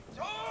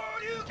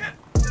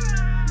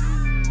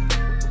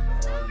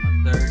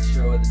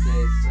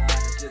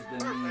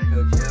been me and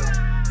Coach Joe.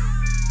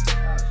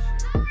 Oh,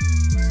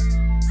 shit.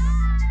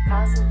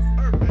 Pauses.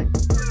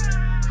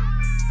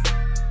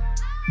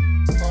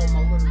 Oh,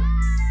 my little.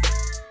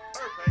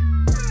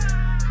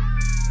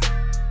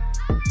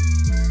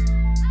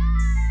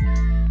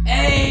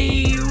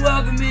 Hey,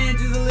 welcome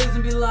into the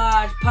Listen Be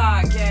Lodge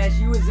podcast.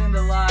 You was in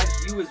the lodge.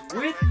 You was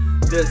with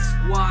the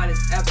squad.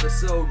 It's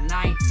episode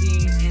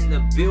 19 in the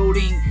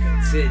building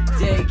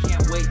today.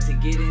 Can't wait to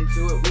get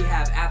into it. We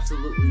have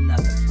absolutely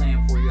nothing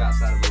planned for you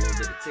outside of a little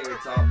bit of Terry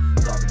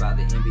talk about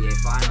the NBA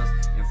Finals,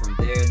 and from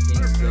there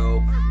things go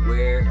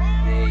where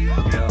they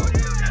go.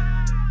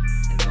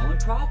 And the only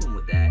problem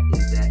with that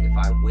is that if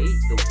I wait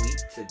the week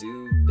to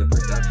do the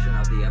production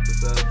of the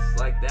episodes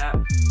like that,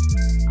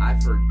 I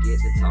forget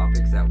the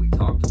topics that we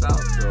talked about.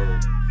 So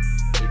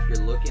if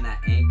you're looking at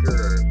Anchor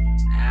or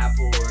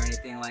Apple or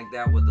anything like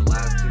that with the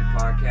last two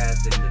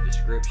podcasts and the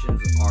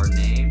descriptions are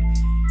named,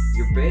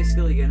 you're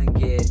basically going to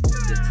get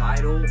the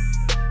title,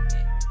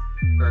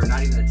 or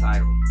not even the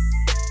title,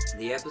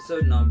 the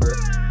episode number,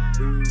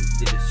 who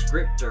the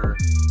descriptor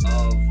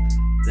of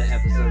the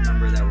episode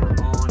number that we're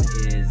on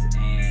is,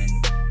 and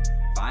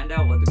find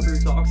out what the crew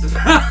talks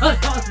about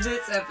on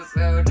this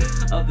episode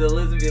of the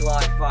Listen Be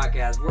Lodge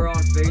podcast. We're on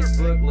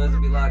Facebook,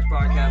 Listen Be Lodge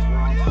podcast. We're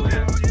on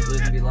Twitter,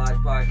 Listen Be Lodge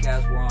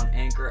podcast. We're on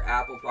Anchor,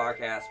 Apple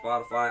Podcast,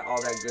 Spotify,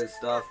 all that good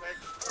stuff.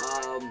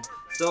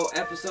 So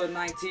episode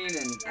 19,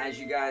 and as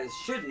you guys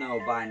should know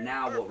by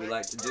now, what we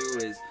like to do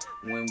is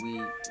when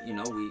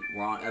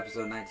we're on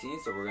episode 19,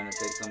 so we're gonna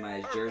take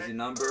somebody's jersey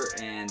number,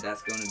 and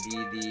that's gonna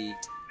be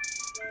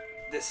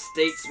the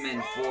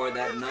statesman for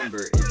that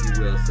number, if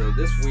you will. So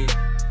this week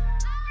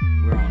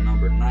we're on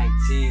number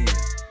 19.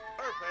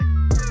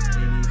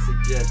 Any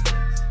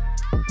suggestions?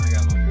 I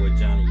got my boy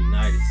Johnny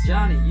Unitas.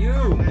 Johnny, you,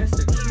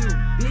 Mr.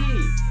 QB,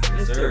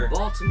 Yes, Mr. sir.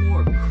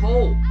 Baltimore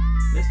Colt,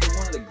 Mr.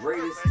 one of the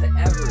greatest to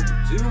ever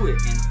do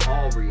it in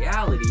all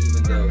reality,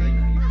 even though,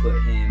 you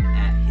put him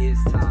at his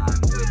time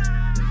with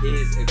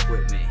his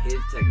equipment,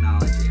 his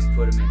technology, and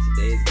put him in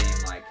today's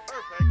game like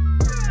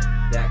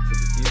Back to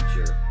the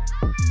Future.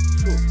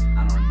 Whew,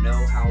 I don't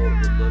know how it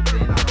would look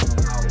then. I don't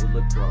know how it would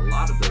look for a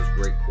lot of those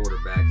great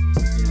quarterbacks.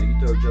 You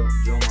throw Joe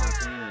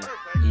Montana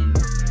in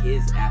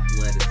his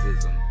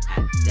athleticism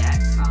at that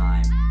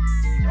time,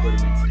 and you put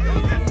him in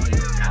today's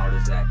game, how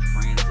does that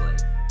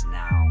translate?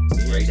 Now,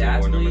 great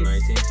Wore number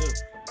athletes. 19 too.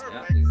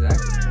 Yeah,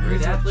 exactly.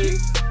 Great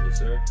athletes. Yes,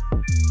 sir.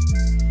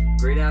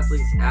 Great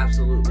athletes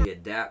absolutely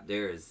adapt.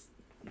 There is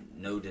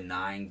no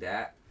denying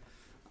that.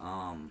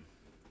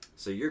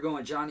 So you're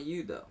going Johnny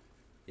U though.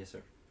 Yes,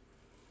 sir.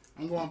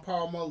 I'm going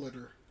Paul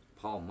Molitor.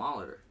 Paul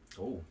Molitor.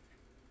 Oh.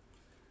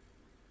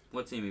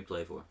 What team he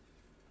play for?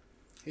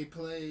 Did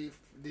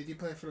he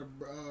play for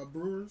the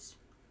Brewers?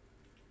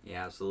 He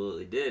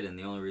absolutely did, and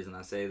the only reason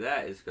I say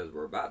that is because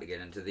we're about to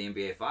get into the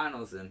NBA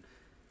Finals, and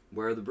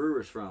where are the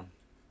Brewers from?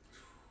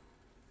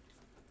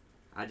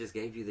 I just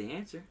gave you the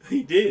answer.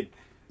 He did.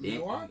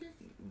 Milwaukee?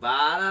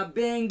 Bada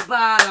bing,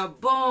 bada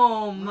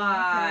boom,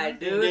 my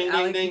dude. Ding, ding,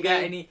 Alex, ding,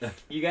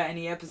 you got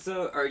any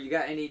episode, or you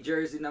got any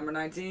jersey number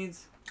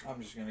 19s?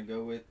 I'm just gonna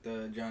go with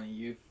Johnny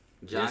U.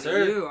 Johnny Yes,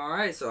 sir. U. All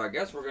right, so I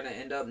guess we're gonna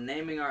end up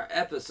naming our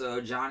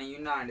episode Johnny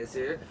Unitas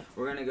here.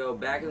 We're gonna go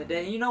back in the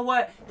day. And you know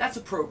what? That's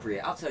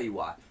appropriate. I'll tell you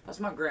why. That's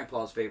my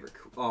grandpa's favorite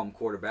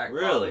quarterback.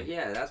 Really? Probably.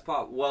 Yeah, that's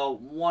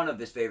one of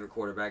his favorite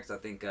quarterbacks. I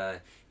think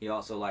he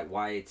also liked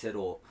Y.A.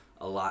 Tittle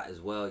a lot as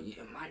well.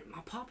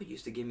 My papa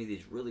used to give me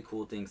these really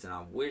cool things, and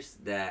I wish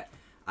that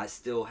I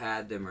still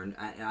had them, and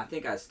I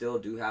think I still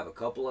do have a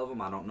couple of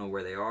them. I don't know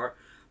where they are.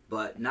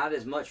 But not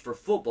as much for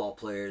football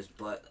players,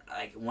 but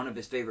like one of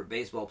his favorite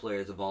baseball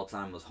players of all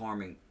time was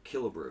Harmon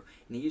Killebrew.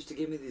 And he used to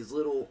give me these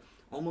little,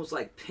 almost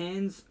like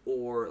pins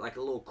or like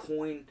a little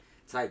coin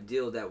type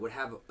deal that would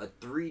have a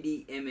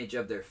 3D image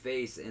of their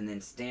face, and then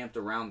stamped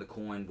around the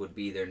coin would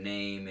be their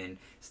name and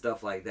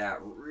stuff like that.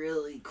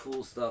 Really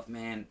cool stuff,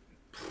 man.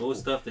 Cool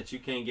stuff that you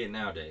can't get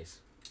nowadays.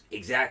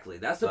 Exactly.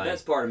 That's the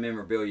best part of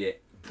memorabilia.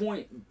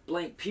 Point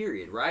blank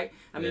period, right?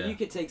 I mean, Yeah. you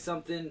could take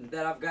something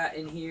that I've got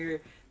in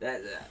here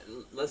that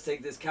let's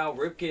take this Cal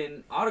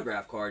Ripken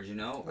autograph card,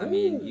 I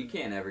mean, you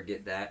can't ever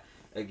get that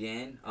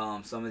again.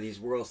 Some of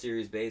these World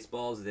Series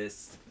baseballs,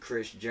 this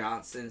Chris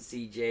Johnson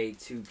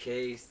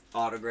CJ2K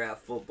autograph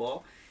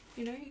football,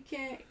 you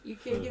can't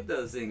get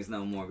those things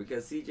no more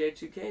because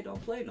CJ2K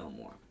don't play no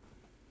more.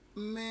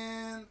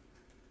 Man,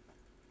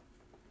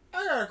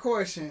 I got a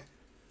question.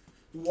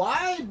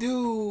 Why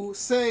do,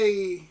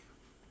 say,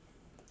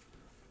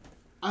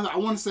 I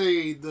want to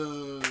say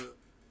the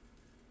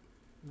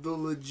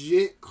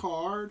legit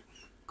card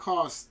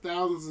costs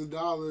thousands of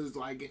dollars?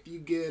 Like if you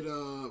get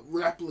a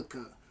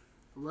replica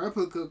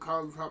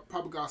card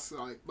probably costs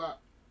like about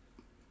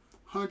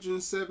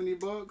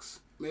 $170,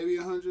 maybe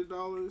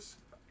 $100.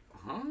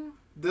 Huh?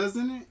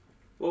 Doesn't it?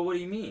 Well, what do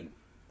you mean?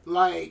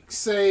 Like,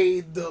 say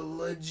the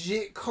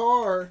legit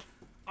card,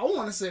 I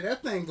want to say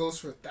that thing goes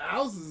for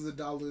thousands of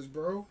dollars,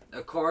 bro.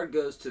 A card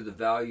goes to the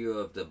value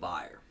of the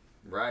buyer,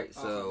 right?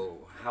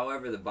 So,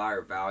 however the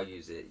buyer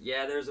values it.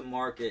 Yeah, there's a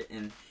market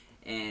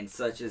and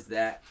such as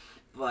that,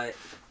 but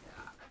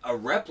a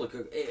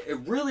replica, it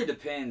really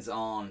depends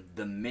on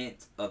the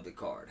mint of the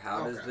card.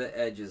 How does the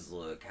edges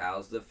look?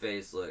 How's the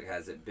face look?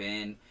 Has it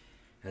been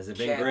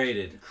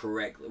graded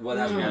correctly? Well,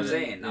 that's what I'm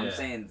saying. I'm Yeah.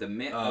 saying the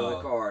mint of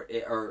the card,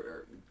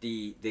 or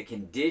the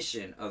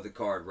condition of the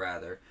card,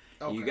 rather.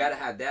 Okay. You got to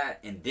have that,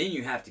 and then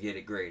you have to get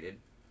it graded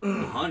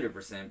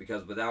 100%,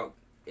 because without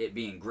it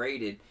being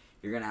graded,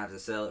 you're going to have to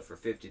sell it for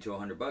 $50 to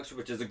 $100,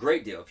 which is a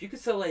great deal. If you could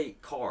sell a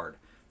card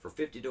for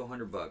 $50 to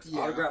 $100,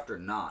 Yeah. autographed or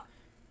not,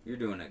 you're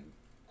doing a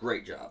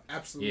great job.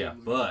 Absolutely. Yeah,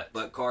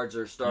 but Cards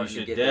are starting you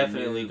should to get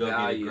definitely their new go get it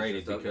values graded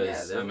and stuff. because, yeah,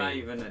 there's I not mean,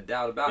 even a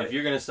doubt about it. if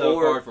you're gonna sell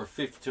Or- a card for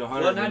 $50 to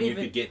 $100, Well, not then you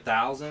even- could get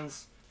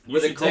thousands. You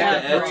With a should take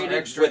card the extra, graded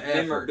extra with effort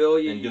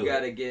memorabilia, and you do got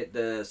to it. get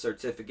the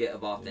certificate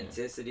of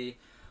authenticity.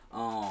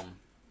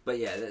 But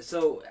yeah,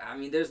 so I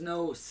mean, there's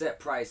no set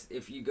price.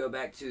 If you go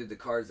back to the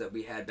cards that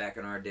we had back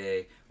in our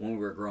day when we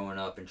were growing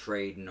up and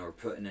trading or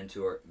putting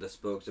into the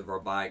spokes of our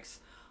bikes,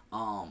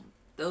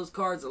 those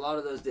cards, a lot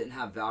of those didn't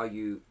have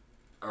value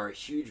or a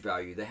huge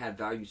value. They had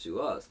value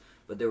to us,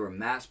 but they were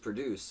mass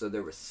produced, so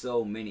there were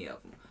so many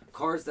of them.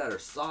 Cards that are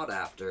sought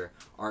after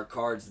are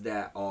cards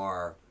that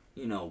are,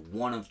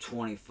 1 of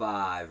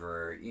 25,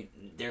 or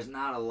there's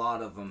not a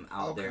lot of them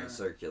out there in Okay.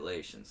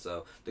 circulation.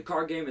 So the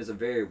card game is a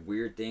very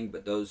weird thing,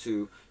 but those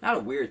who, not a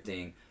weird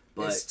thing,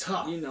 but It's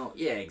tough.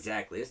 yeah,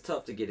 exactly. It's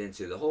tough to get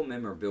into. The whole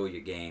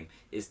memorabilia game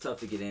is tough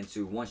to get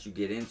into. Once you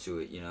get into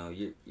it,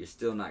 you're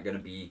still not going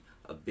to be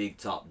a big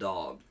top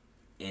dog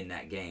in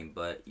that game,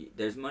 but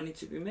there's money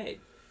to be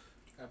made.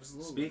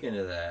 Absolutely. Speaking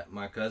of that,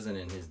 my cousin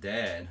and his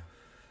dad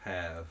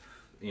have,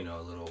 a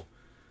little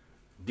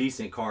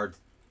decent card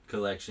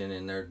collection,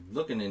 and they're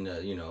looking into,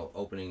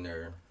 opening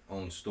their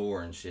own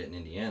store and shit in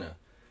Indiana.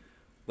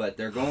 But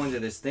they're going to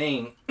this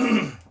thing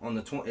on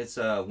the it's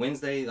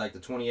Wednesday, like the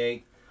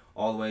 28th,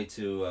 all the way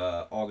to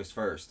August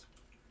 1st,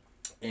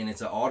 and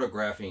it's an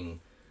autographing,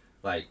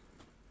 like,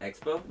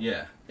 Expo?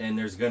 yeah, and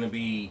there's gonna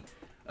be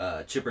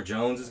Chipper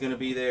Jones is gonna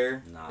be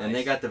there, and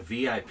they Nice. got the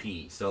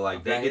VIP, so like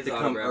Got they get his to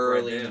come autograph right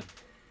early. there.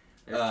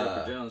 There's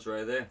Chipper Jones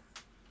right there.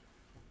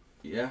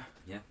 Yeah.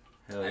 Yeah.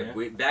 Hell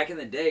yeah. Back in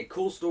the day,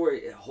 cool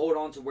story. Hold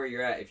on to where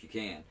you're at if you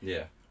can.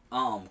 Yeah.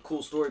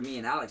 Cool story. Me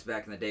and Alex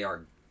back in the day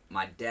are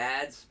my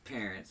dad's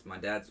parents. My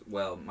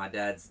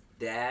dad's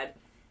dad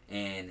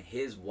and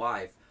his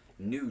wife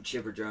knew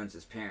Chipper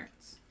Jones's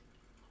parents.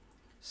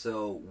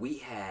 So we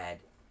had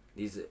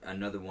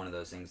another one of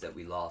those things that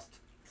we lost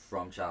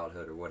from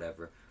childhood or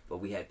whatever. But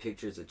we had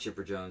pictures of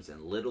Chipper Jones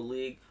in Little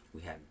League.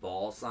 We had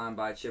balls signed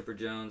by Chipper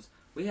Jones.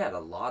 We had a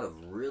lot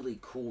of really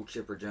cool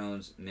Chipper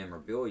Jones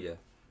memorabilia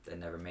that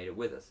never made it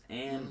with us.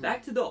 And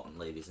back to Dalton,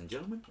 ladies and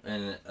gentlemen.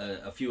 And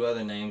a few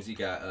other names. You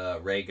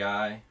got Ray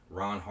Guy,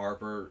 Ron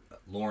Harper,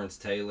 Lawrence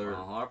Taylor,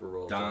 Ron Harper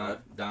rolled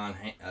Don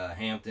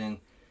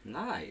Hampton.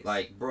 Nice.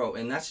 Like, bro,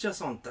 and that's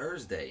just on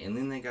Thursday. And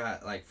then they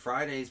got like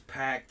Fridays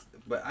packed.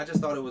 But I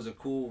just thought it was a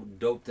cool,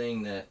 dope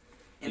thing that.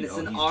 And it's he's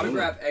an doing.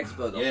 autograph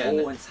expo. The Yeah,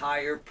 whole and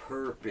entire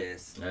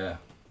purpose Yeah.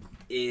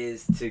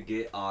 is to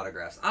get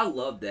autographs. I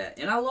love that.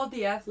 And I love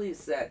the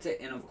athletes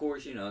and of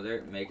course,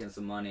 they're making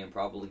some money and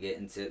probably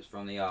getting tips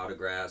from the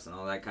autographs and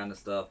all that kind of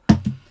stuff.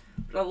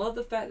 But I love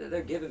the fact that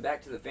they're giving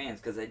back to the fans,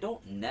 because they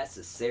don't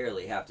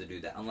necessarily have to do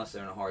that unless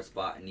they're in a hard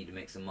spot and need to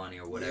make some money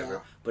or whatever. Yeah.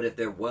 But if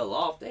they're well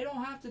off, they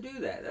don't have to do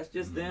that. That's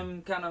just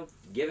them kind of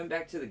giving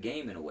back to the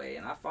game in a way.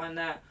 And I find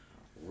that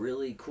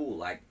really cool.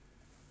 Like,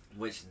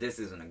 which this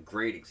isn't a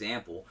great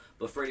example,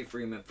 but Freddie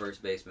Freeman,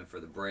 first baseman for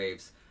the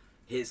Braves,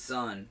 his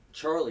son,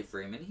 Charlie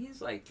Freeman, he's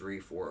like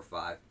 3, 4, or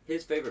 5.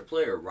 His favorite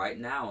player right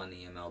now in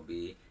the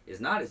MLB is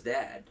not his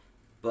dad,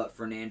 but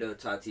Fernando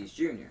Tatis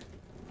Jr.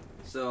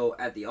 So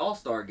at the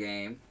All-Star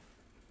game,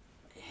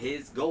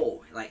 his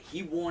goal, like,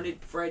 he wanted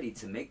Freddie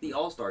to make the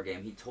All-Star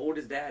game. He told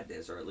his dad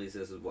this, or at least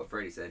this is what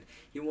Freddie said.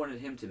 He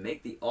wanted him to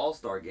make the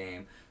All-Star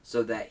game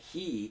so that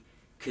he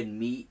could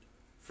meet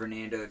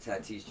Fernando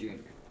Tatis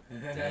Jr.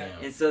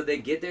 Damn. And so they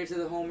get there to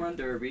the home run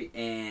derby,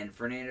 and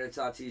Fernando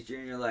Tatis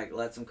Jr.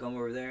 lets him come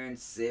over there and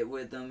sit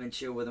with them and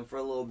chill with him for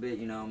a little bit.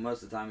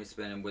 Most of the time he's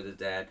spending with his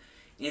dad.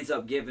 Ends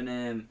up giving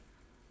him,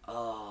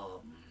 I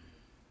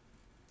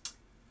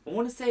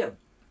want to say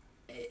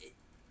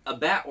a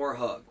bat or a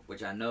hug,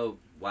 which I know,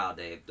 wow,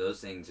 Dave, those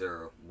things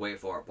are way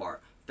far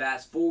apart.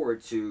 Fast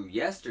forward to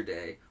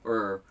yesterday,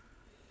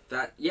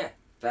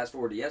 fast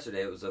forward to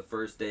yesterday. It was the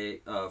first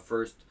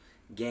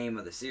game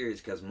of the series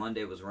because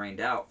Monday was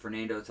rained out.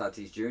 Fernando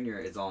Tatis Jr.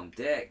 is on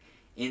deck,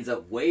 ends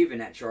up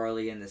waving at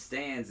Charlie in the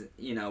stands,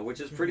 which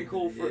is pretty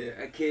cool for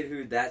a kid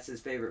who that's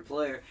his favorite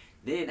player.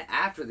 Then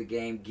after the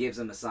game, gives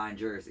him a signed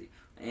jersey.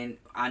 And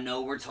I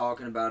know we're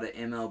talking about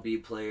an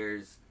MLB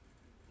player's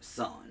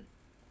son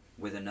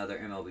with another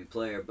MLB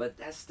player, but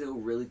that's still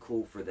really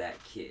cool for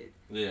that kid.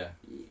 Yeah.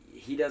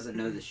 He doesn't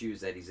know the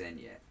shoes that he's in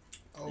yet.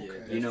 Okay.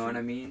 Yeah. You know what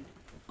I mean?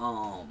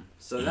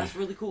 So that's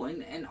really cool.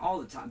 And all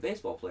the time,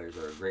 baseball players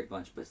are a great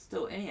bunch, but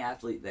still, any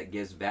athlete that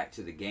gives back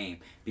to the game,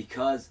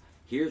 because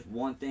here's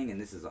one thing, and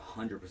this is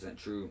 100%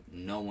 true,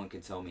 no one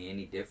can tell me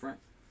any different,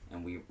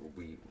 and we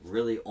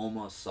really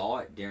almost saw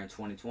it during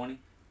 2020.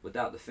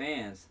 Without the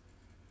fans,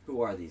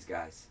 who are these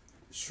guys?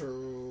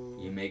 True.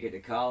 You make it to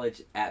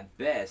college, at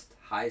best,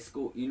 high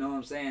school, you know what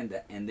I'm saying?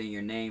 And then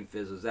your name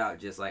fizzles out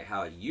just like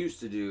how it used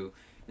to do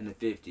in the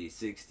 50s,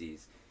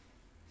 60s,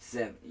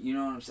 70s. You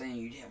know what I'm saying?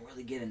 You didn't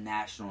really get a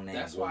national name.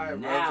 That's Well, why it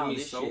now rubs me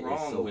this so shit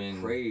wrong is so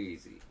when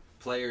crazy.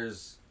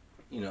 players,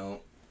 you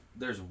know,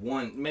 there's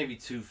one, maybe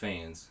two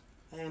fans.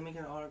 Hey, let me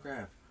get an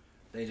autograph.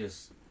 They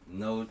just they It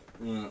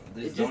don't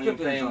just even pay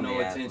depends them on no the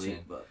attention.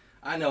 athlete, but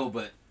I know,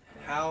 but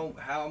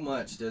how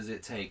much does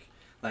it take?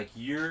 Like,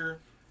 you're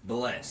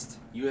blessed.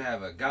 You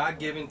have a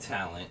God-given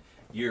talent.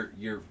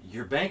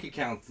 Your bank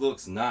account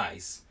looks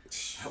nice.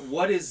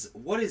 What is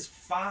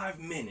 5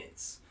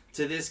 minutes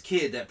to this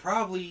kid that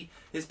probably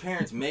his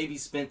parents maybe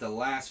spent the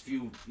last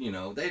few,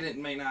 they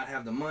may not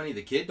have the money.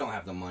 The kid don't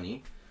have the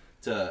money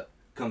to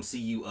come see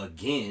you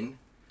again.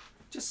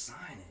 Just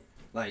sign it.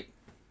 Like,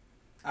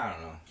 I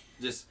don't know.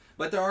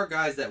 But there are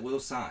guys that will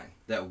sign.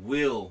 That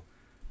will.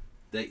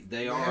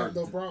 They are have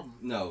no problem.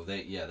 No,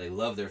 they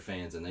love their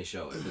fans and they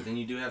show it. But then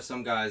you do have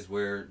some guys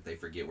where they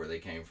forget where they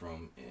came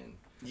from, and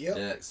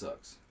that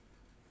sucks.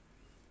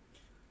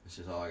 That's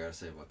just all I gotta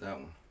say about that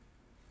one.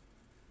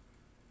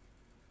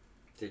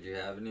 did you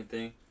have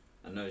anything?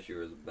 I know you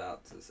were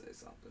about to say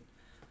something.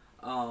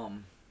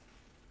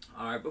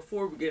 Alright,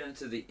 before we get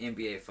into the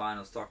NBA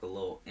Finals, talk a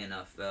little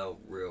NFL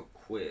real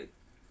quick.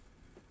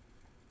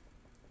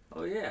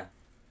 Oh yeah.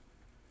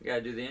 We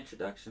gotta do the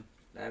introduction.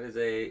 That is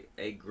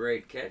a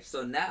great catch.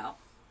 So now,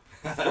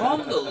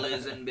 from the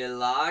Lisenby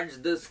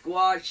Lodge, the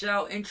squad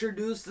shall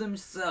introduce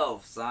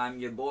themselves. I'm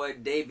your boy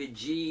David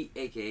G,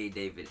 aka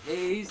David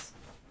Hayes.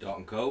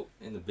 Dalton Cope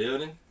in the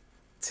building.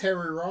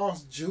 Terry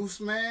Ross, Juice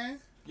Man.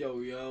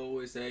 Yo,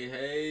 it's A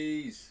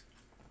Hayes.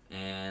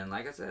 And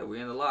like I said,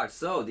 we're in the lodge.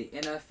 So the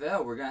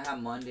NFL, we're gonna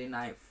have Monday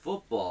Night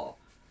Football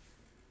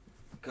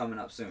coming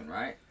up soon,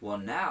 right? Well,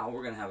 now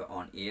we're gonna have it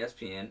on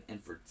ESPN,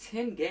 and for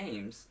 10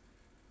 games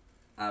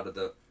out of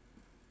the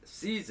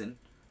season,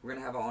 we're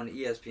gonna have it on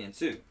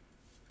ESPN2.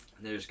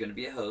 There's gonna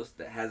be a host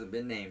that hasn't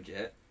been named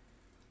yet.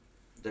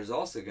 There's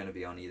also gonna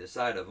be on either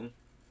side of them,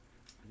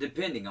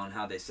 depending on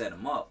how they set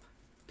them up,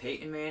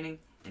 Peyton Manning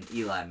and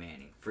Eli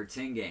Manning for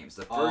 10 games.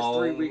 The first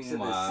 3 weeks of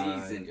the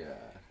season. God.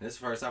 This is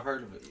the first I've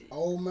heard of it.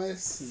 Ole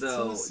Miss and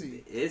So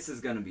Tennessee. this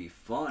is gonna be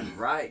fun,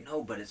 right?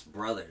 No, but it's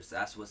brothers.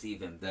 That's what's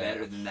even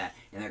better than that.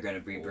 And they're gonna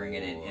be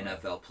bringing in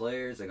NFL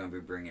players. They're gonna be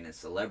bringing in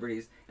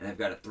celebrities, and they've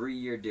got a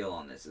 3-year deal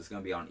on this. It's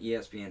gonna be on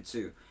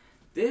ESPN2.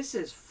 This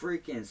is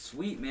freaking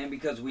sweet, man,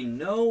 because we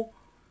know.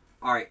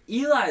 All right,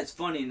 Eli is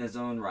funny in his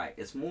own right.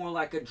 It's more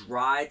like a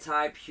dry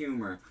type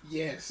humor,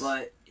 Yes.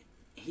 but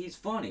he's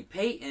funny.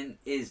 Peyton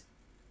is.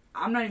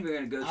 I'm not even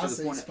gonna go I'll to the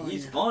say point. he's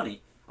He's funny.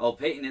 funny. Oh,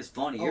 Peyton is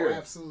funny. Oh,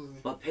 absolutely.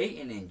 But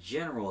Peyton in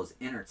general is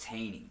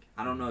entertaining.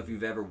 I don't know if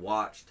you've ever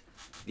watched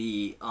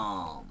the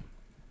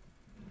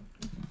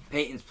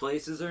Peyton's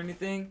Places or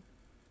anything.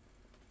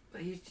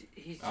 But he's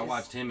just, I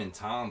watched him and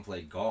Tom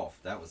play golf.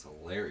 That was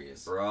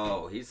hilarious.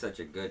 Bro, he's such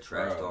a good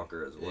trash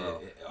talker as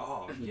well.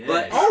 Oh, yes.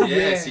 But-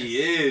 yes, he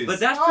is. But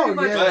that's pretty Oh,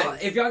 much yeah. all.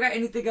 If y'all got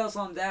anything else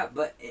on that,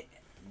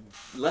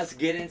 let's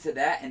get into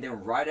that. And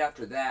then right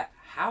after that,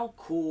 how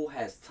cool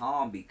has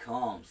Tom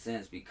become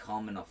since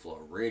becoming a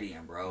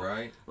Floridian, bro?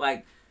 Right.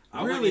 Like,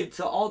 I really, wouldn't-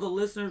 to all the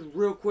listeners,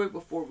 real quick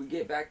before we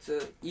get back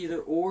to either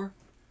or,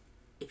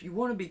 if you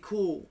want to be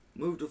cool,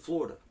 move to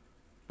Florida.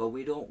 But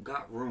we don't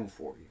got room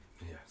for you.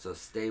 Yeah. So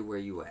stay where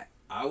you at.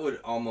 I would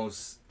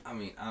almost. I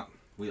mean,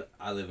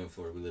 I live in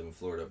Florida. We live in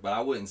Florida, but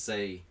I wouldn't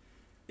say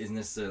it's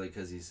necessarily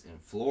because he's in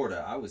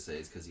Florida. I would say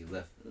it's because he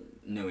left.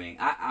 New England.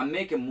 I'm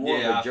making more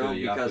Yeah, of I a feel joke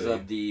you, I because feel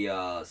of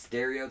the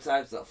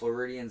stereotypes that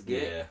Floridians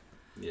get.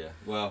 Yeah.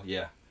 Well,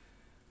 yeah.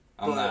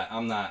 I'm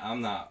But-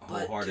 not But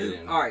wholehearted dude,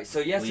 in. all right. So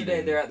yesterday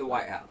leaving. they're at the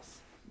White House.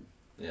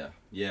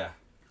 Yeah.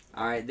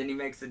 All right, then he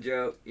makes the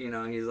joke,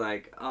 he's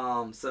like,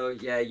 so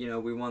yeah,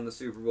 we won the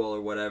Super Bowl or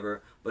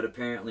whatever, but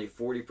apparently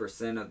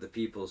 40% of the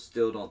people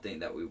still don't think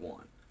that we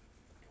won.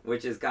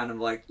 Which is kind of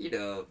like,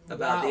 about the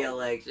Wow.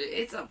 election.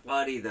 It's a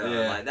funny though.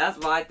 Yeah. Like, that's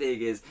my thing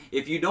is,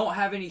 if you don't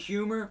have any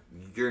humor,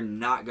 you're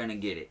not going to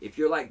get it. If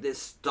you're like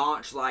this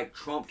staunch, like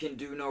Trump can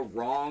do no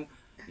wrong,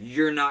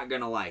 you're not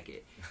going to like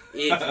it.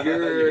 If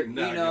you're,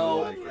 not gonna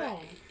like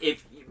it.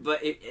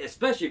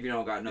 especially if you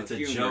don't got no It's a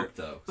humor. joke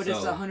though. But so,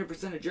 it's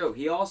 100% a joke.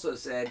 He also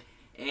said,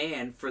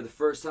 and for the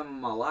first time in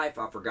my life,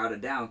 I forgot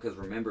it down because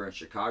remember in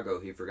Chicago,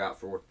 he forgot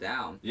fourth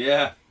down.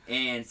 Yeah.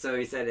 And so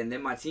he said, and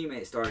then my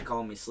teammates started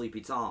calling me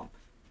Sleepy Tom.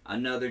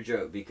 Another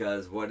joke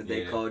because what did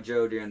they Yeah. call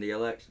Joe during the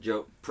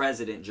election?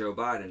 President Joe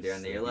Biden during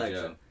Sleepy the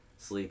election. Joe.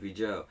 Sleepy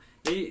Joe.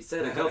 He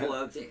said a couple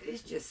of things.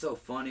 It's just so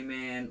funny,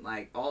 man.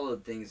 Like all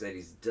of the things that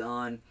he's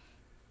done.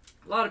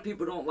 A lot of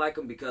people don't like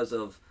him because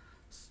of,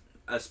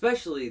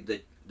 especially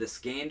the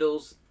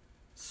scandals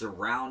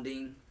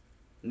surrounding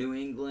New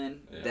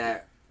England Yeah.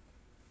 that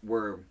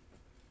were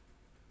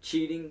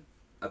cheating,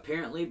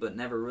 apparently, but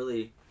never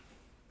really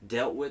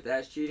dealt with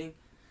as cheating.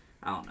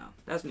 I don't know.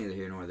 That's neither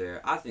here nor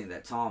there. I think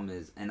that Tom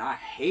is, and I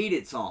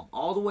hated Tom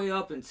all the way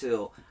up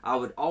until I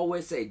would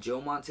always say Joe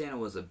Montana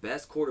was the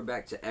best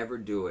quarterback to ever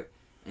do it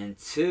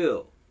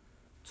until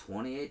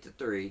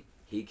 28-3.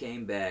 He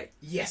came back.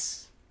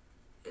 Yes.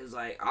 It was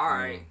like, all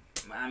right.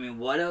 I mean,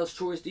 what else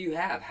choice do you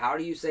have? How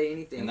do you say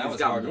anything? And that He's was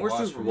got hard to more watch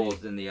Super for me. Bowls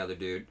than the other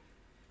dude.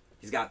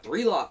 He's got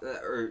 3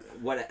 or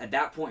what at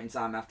that point in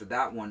time after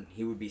that one,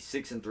 he would be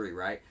 6-3,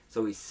 right?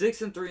 So he's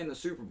 6-3 in the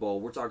Super Bowl.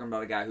 We're talking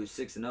about a guy who's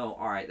 6-0.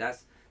 All right,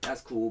 that's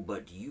cool.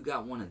 But do you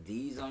got one of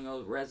these on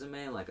your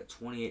resume, like a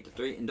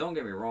 28-3? And don't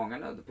get me wrong, I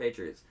know the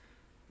Patriots,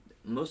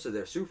 most of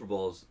their Super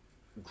Bowls,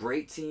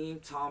 great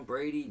team, Tom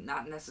Brady,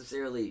 not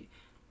necessarily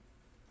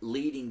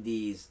leading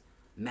these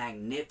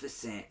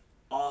magnificent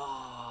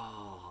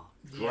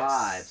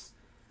drives,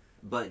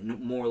 but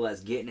more or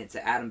less getting it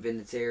to Adam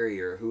Vinatieri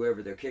or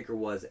whoever their kicker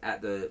was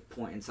at the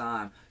point in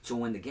time to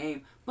win the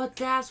game. But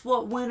that's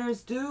what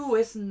winners do.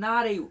 It's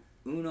not a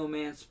uno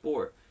man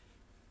sport.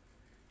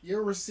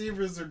 Your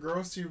receivers are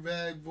grocery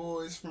bag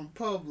boys from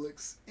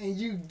Publix, and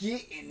you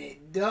getting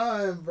it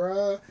done,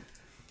 bruh.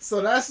 So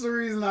that's the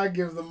reason I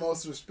give the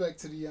most respect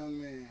to the young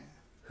man.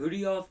 Who do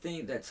y'all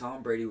think that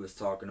Tom Brady was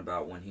talking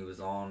about when he was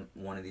on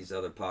one of these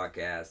other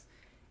podcasts,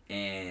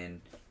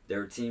 and there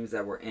were teams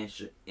that were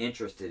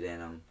interested in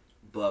him,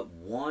 but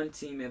one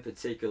team in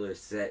particular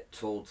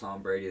told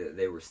Tom Brady that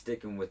they were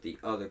sticking with the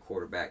other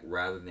quarterback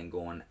rather than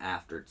going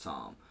after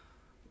Tom?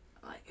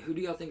 Like, who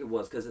do y'all think it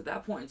was? Because at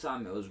that point in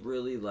time, it was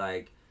really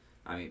like,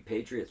 I mean,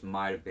 Patriots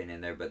might have been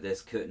in there, but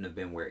this couldn't have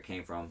been where it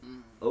came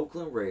from.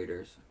 Oakland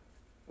Raiders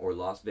or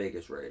Las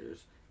Vegas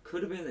Raiders.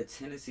 Could have been the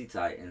Tennessee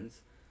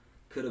Titans.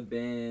 Could have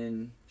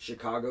been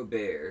Chicago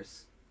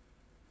Bears.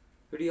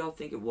 Who do y'all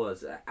think it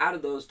was out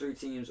of those 3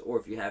 teams, or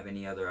if you have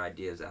any other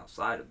ideas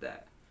outside of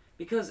that?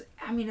 Because,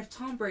 I mean, if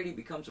Tom Brady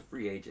becomes a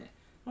free agent,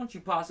 don't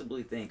you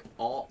possibly think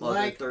all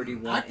other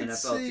 31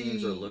 NFL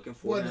teams are looking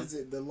for him? What is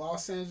it? The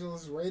Los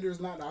Angeles Raiders?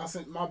 Not Los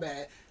Angeles, my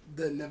bad.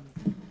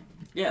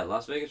 Yeah,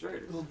 Las Vegas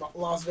Raiders.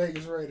 Las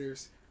Vegas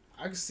Raiders.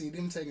 I can see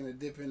them taking a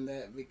dip in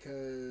that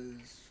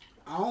because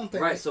I don't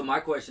think... Right, so my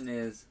question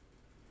is,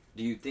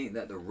 do you think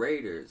that the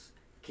Raiders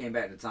came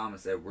back to Tom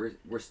and said,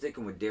 we're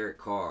sticking with Derek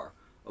Carr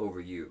over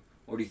you?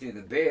 Or do you think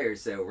the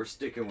Bears said, we're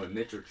sticking with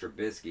Mitchell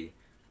Trubisky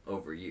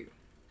over you?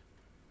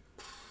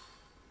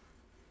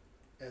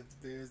 If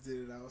the Bears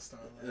did it, I would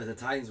start laughing. The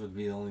Titans would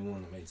be the only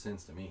one that made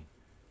sense to me.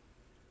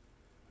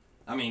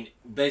 I mean,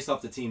 based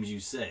off the teams you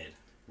said.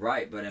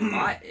 Right, but in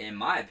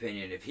my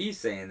opinion, if he's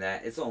saying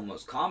that, it's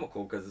almost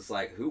comical because it's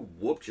like, who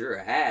whooped your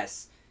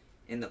ass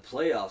in the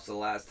playoffs the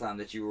last time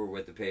that you were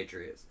with the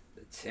Patriots?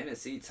 The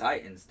Tennessee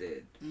Titans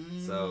did.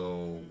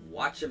 So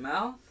watch your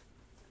mouth.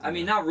 I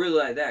mean, not really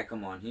like that.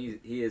 Come on,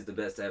 he is the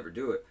best to ever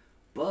do it.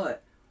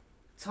 But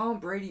Tom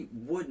Brady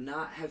would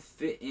not have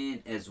fit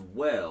in as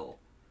well.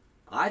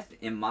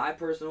 In my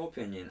personal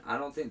opinion, I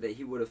don't think that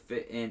he would have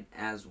fit in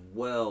as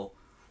well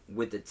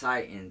with the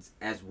Titans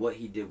as what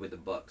he did with the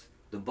Bucs.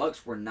 The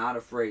Bucs were not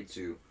afraid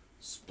to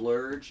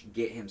splurge,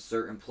 get him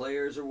certain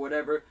players or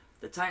whatever.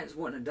 The Titans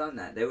wouldn't have done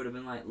that. They would have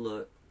been like,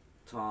 look,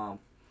 Tom,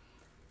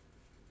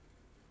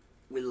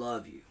 we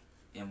love you.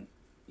 And,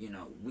 you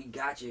know, we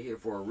got you here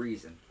for a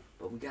reason.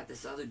 But we got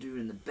this other dude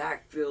in the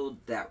backfield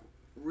that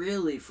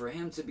really, for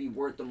him to be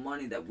worth the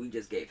money that we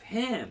just gave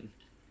him,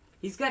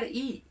 he's got to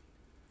eat.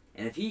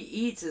 And if he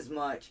eats as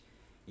much,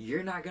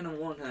 you're not going to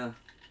want to,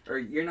 or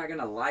you're not going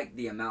to like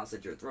the amounts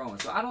that you're throwing.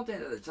 So I don't think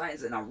that the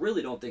Titans, and I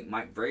really don't think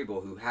Mike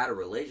Vrabel, who had a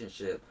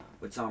relationship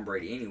with Tom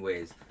Brady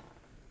anyways,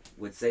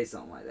 would say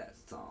something like that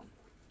to Tom.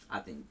 I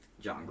think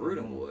John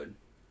Gruden would.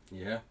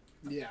 Yeah.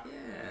 Yeah.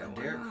 Yeah.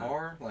 why Derek not?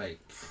 Carr, like...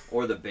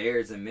 Or the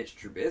Bears and Mitch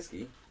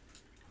Trubisky.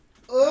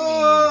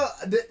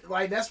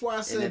 Like that's why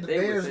I said if the they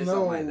would Bears say know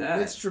something like that,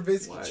 Mitch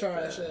Trubisky what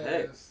trash the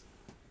heck? ass.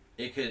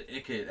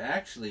 It could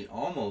actually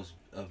almost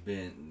have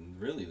been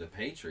really the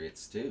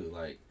Patriots too.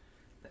 Like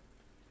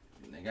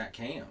they got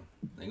Cam.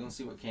 They gonna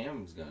see what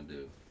Cam's gonna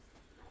do.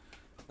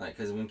 Like,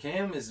 cause when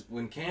Cam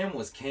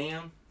was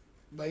Cam,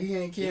 But he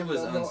ain't Cam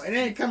was no more. It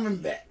ain't coming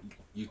back.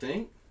 you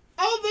think?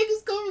 I don't think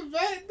it's coming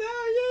back. No,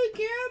 he ain't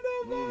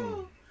Cam no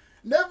more.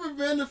 Never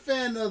been a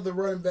fan of the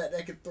running back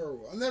that can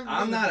throw.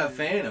 I'm not a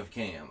fan of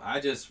Cam. I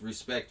just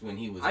respect when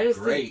he was I just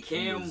great. think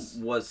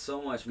Cam was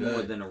so much more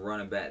good. than a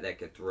running back that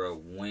could throw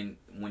when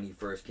he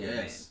first came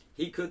Yes.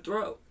 in. He could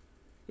throw.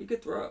 He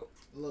could throw.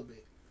 A little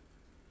bit.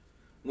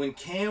 When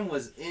Cam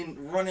was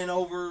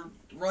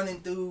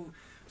running through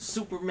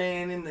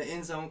Superman in the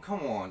end zone,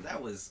 come on.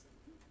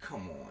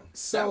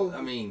 So,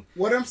 I mean,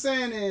 what I'm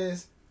saying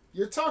is,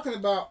 you're talking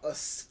about a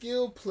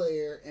skilled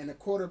player in a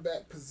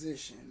quarterback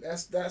position.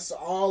 That's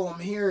all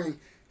I'm hearing.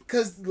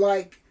 Because,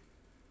 like,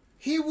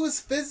 he was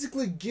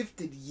physically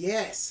gifted,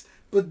 yes.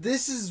 But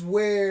this is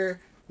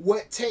where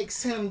what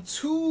takes him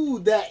to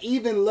that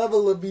even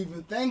level of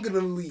even thinking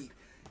elite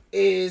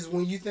is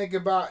when you think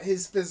about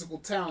his physical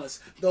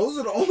talents. Those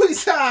are the only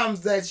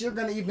times that you're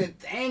going to even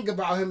think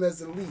about him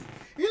as elite.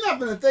 You're not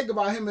going to think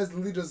about him as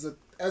elite as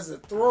a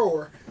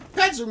thrower.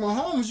 Patrick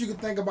Mahomes, you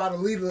could think about a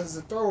leader as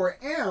a thrower.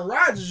 Aaron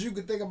Rodgers, you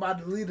could think about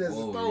the leader as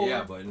a thrower.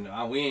 yeah, but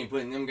we ain't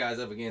putting them guys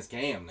up against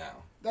Cam now.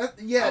 But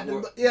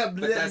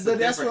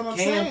that's what I'm saying.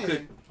 Cam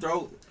could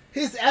throw.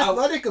 His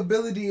athletic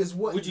ability is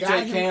what Would you got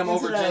take him Cam into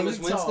over that Jameis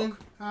elite talk. Winston?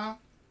 Huh?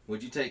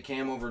 Would you take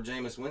Cam over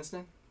Jameis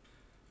Winston?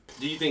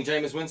 Do you think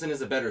Jameis Winston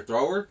is a better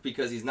thrower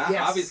because he's not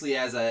Yes. obviously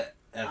as athletic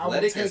I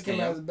would as take him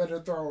Cam? as a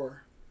better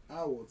thrower.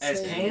 I will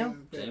As take Cam?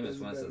 him as Jameis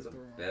a Winston's a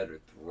thrower. better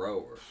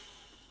thrower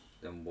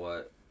than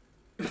what?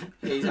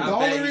 He's, The I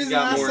only bet he's reason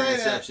got I more say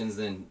that- interceptions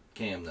than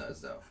Cam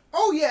does, though.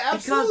 Oh yeah,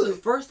 absolutely.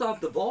 Because first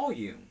off, the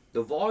volume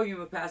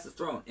of passes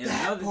thrown, and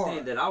That another part.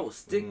 thing that I will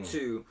stick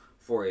to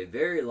for a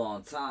very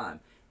long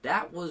time.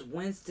 That was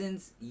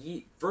Winston's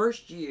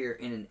first year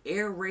in an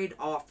air raid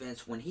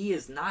offense when he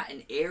is not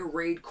an air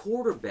raid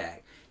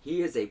quarterback.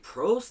 He is a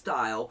pro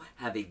style,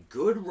 have a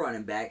good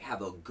running back,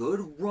 have a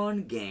good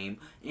run game,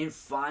 and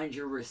find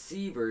your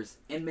receivers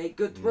and make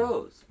good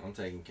throws. I'm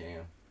taking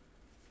Cam.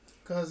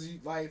 Because you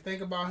like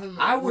think about him.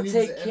 I when will he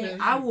was take at Cam,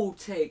 FSU.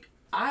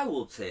 I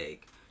will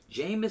take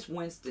Jameis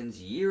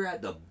Winston's year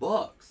at the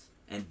Bucks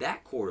and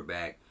that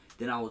quarterback.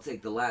 Then I will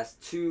take the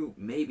last 2,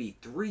 maybe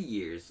 3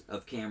 years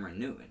of Cameron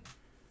Newton.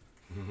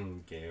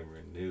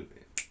 Cameron Newton.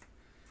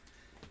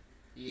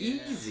 Yeah.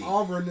 Easy.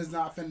 Auburn is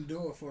not finna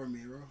do it for me,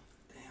 bro.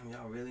 Damn,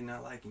 y'all really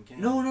not liking Cam?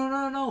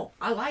 No.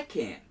 I like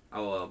Cam. I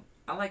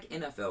like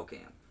NFL Cam.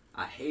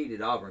 I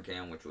hated Auburn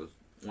Cam, which was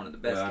one of the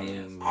best Well, I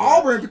Cams. mean,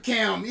 Auburn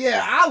Cam,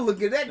 yeah, I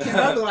look at that Cam,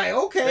 I be like,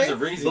 okay, There's a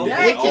reason But you that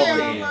hate rookie Cam,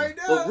 Auburn I'm Cam. like,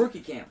 But no. rookie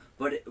Cam.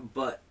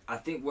 But I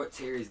think what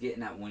Terry's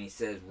getting at when he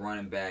says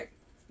running back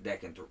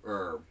that can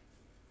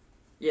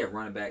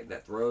running back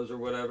that throws or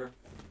whatever.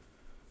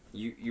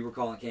 You were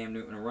calling Cam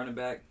Newton a running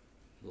back,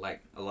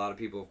 like a lot of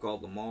people have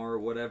called Lamar or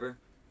whatever.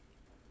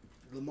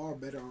 Lamar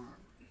better arm,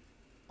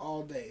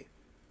 all day,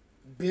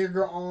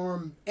 bigger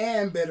arm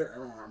and better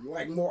arm,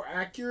 like more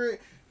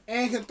accurate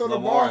and can throw the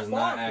ball Lamar is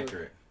not farther.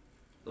 accurate.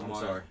 I'm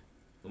Lamar, sorry.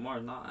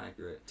 Lamar's not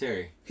accurate.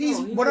 Terry. He's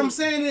No, he's what I'm not.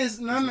 saying is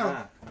He's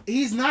not.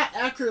 he's not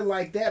accurate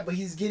like that, but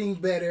he's getting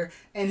better,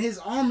 and his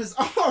arm is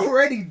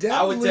already definitely.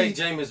 I would take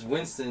Jameis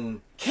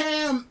Winston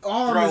Cam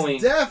arm throwing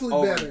is definitely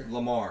over better.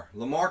 Lamar.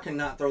 Lamar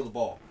cannot throw the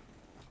ball.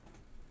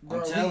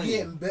 Bro, I'm telling he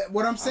you. getting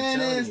what I'm saying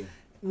telling is, you.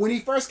 when he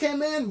first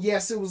came in,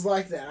 yes, it was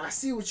like that. I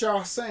see what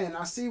y'all saying.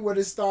 I see where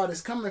this thought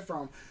is coming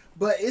from,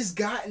 but it's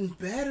gotten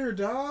better,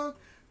 dog.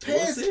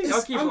 We'll see.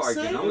 Y'all keep I'm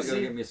arguing. I'm gonna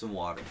saying, go get me some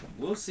water.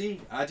 We'll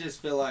see. I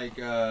just feel like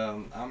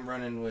I'm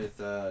running with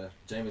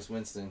Jameis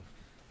Winston.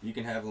 You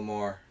can have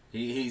Lamar.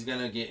 He's going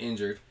to get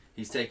injured.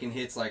 He's taking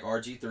hits like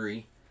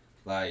RG3.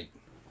 Like,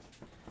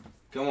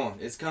 come on.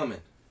 It's coming.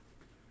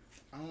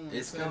 I don't want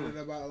It's to say coming.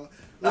 that about.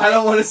 I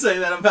don't want to say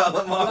that about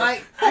Lamar.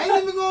 Like, I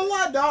ain't even gonna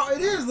lie, dog.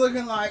 It is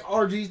looking like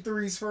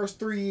RG3's first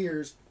 3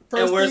 years.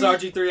 and where's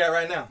RG? RG3 at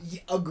right now? Yeah,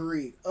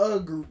 agreed.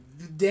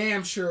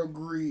 Damn sure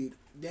agreed.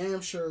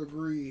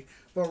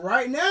 But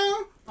right now,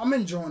 I'm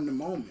enjoying the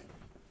moment.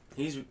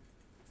 He's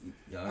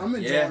I'm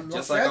enjoying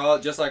just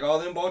that. like all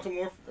them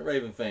Baltimore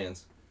Raven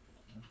fans.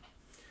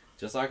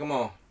 Just like them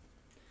all.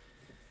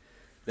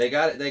 They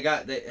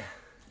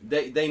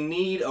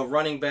need a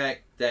running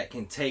back that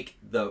can take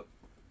the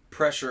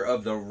pressure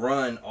of the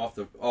run off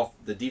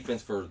the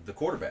defense for the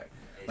quarterback.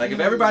 Like if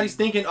everybody's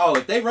thinking, oh,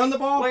 if they run the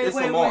ball, it's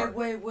Lamar.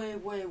 Wait.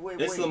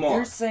 It's Lamar.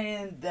 You're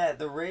saying that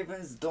the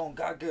Ravens don't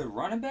got good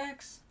running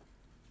backs?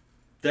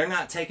 They're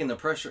not taking the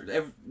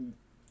pressure.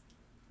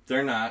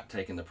 They're not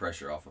taking the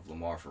pressure off of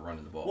Lamar for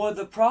running the ball. Well,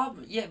 the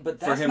problem, but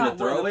that's him not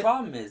to where throw the it?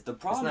 problem is. The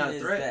problem not a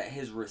is threat. that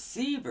his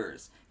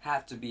receivers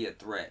have to be a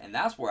threat, and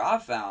that's where I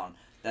found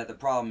that the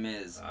problem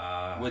is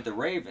with the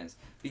Ravens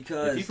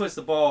because if he puts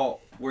the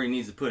ball where he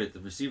needs to put it, the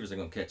receivers are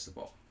going to catch the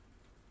ball.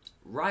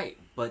 right,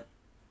 but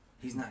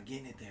He's not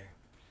getting it there.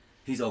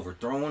 He's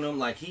overthrowing them.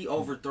 Like he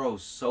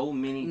overthrows so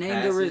many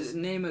passes.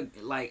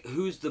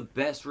 who's the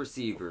best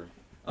receiver?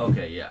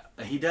 Okay, yeah,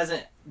 he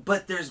doesn't.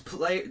 But there's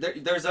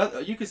there's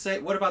other. You could say,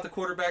 what about the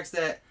quarterbacks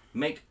that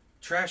make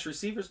trash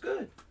receivers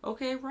good?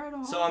 Okay, right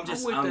on. So I'm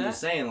just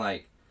saying,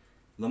 like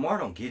Lamar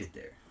don't get it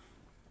there.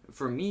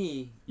 For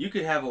me, You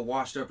could have a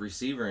washed up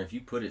receiver, and if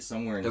you put it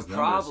somewhere in the his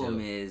problem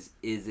numbers,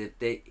 is if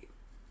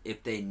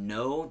they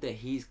know that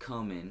he's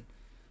coming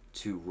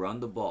to run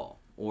the ball,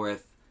 or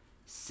if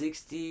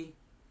 65%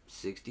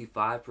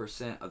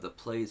 of the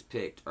plays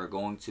picked are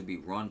going to be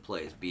run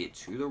plays, be it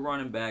to the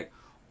running back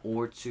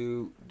or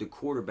to the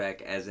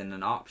quarterback as in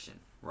an option,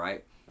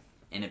 right?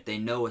 And if they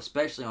know,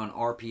 especially on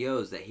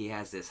RPOs, that he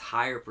has this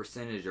higher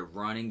percentage of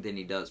running than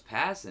he does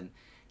passing,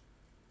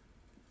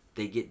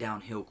 they get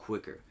downhill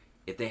quicker.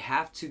 If they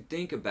have to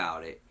think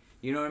about it,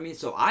 you know what I mean?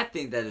 So I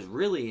think that is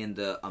really in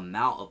the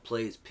amount of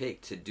plays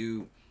picked to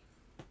do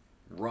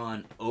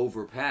run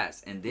over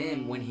pass. And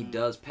then when he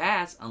does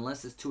pass,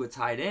 unless it's to a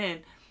tight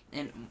end,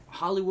 and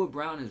Hollywood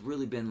Brown has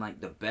really been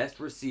like the best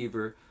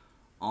receiver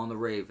on the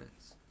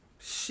Ravens.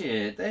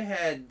 shit, they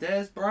had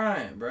Des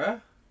Bryant,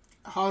 bruh.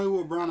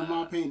 Hollywood Brown, in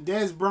my opinion,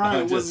 Des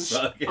Bryant I'm was. just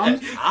sucking. I'm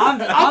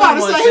I'm about the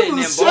to one say he sitting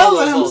was in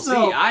selling Bolo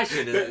himself. I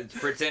should have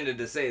pretended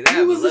to say that,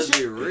 He but was let's a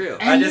be real.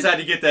 And I just had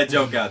to get that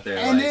joke out there.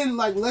 And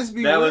like, then, let's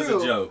be that real. was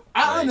a joke.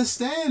 I Like,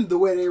 understand the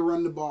way they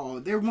run the ball.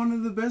 They're one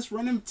of the best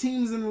running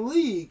teams in the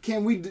league.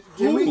 Can we?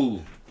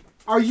 who?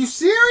 Are you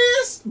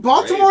serious?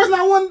 Baltimore's Ravens.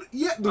 not one.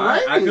 Yeah, the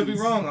Ravens. I could be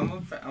wrong.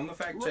 I'm a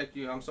fact check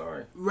you. I'm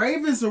sorry.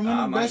 Ravens are one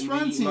of the I best might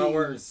run eat my teams.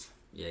 words.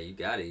 Yeah, you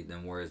gotta eat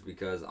them words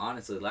because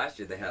honestly, last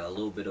year they had a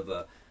little bit of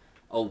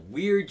a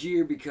weird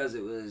year because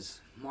it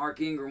was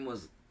Mark Ingram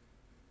was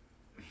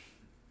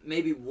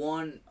maybe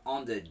one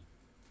on the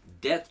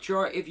depth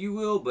chart, if you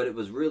will, but it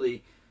was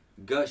really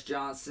Gus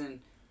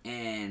Johnson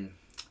and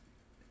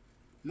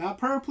Not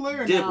per player,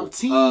 now Dibble,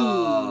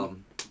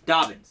 team.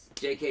 Dobbins,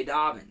 J.K.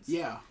 Dobbins.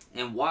 Yeah.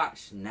 And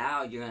watch,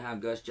 now you're going to have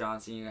Gus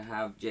Johnson, you're going to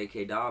have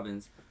J.K.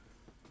 Dobbins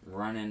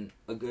running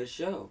a good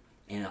show.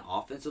 And an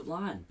offensive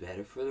line,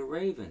 better for the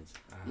Ravens.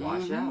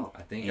 Watch out.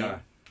 I think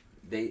and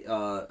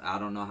I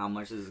don't know how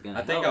much this is going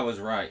to help. I think I was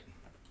right.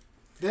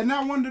 They're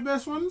not one of the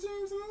best run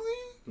teams in the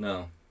league?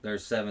 No, they're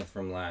 7th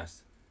from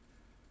last.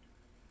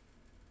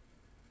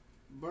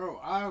 Bro,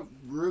 I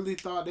really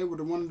thought they were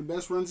one of the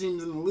best run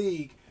teams in the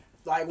league.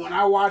 Like, when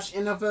I watched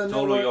NFL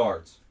Total Network,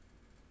 yards.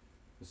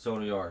 It's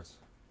total yards.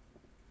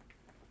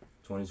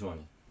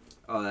 2020.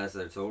 Oh, that's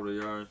their total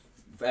yards?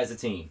 As a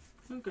team.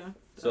 Okay.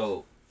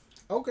 So,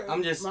 Okay,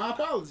 I'm just- my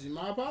apology.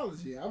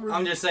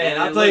 I'm just saying,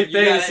 And I then played look,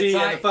 you got fantasy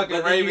that and the fucking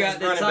but then you Ravens got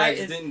the running backs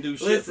Titans. didn't do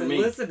shit for me.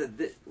 Listen to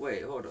this.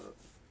 Wait, hold up.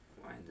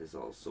 Why ain't this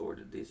all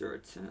sorted? These are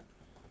attempts.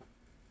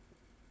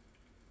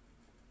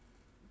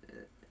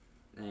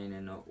 They ain't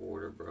in no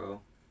order,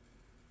 bro.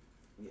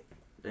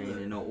 They ain't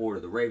in no order.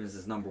 The Ravens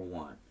is number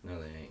 1. No,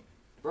 they ain't.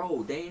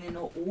 Bro, they ain't in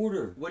no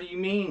order. What do you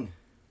mean?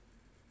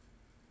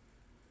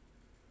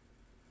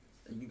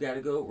 You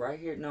gotta go right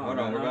here. No, Hold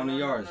no, on, no, we're going to no,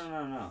 yards.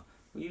 No.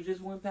 Well, you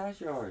just went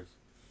past yards.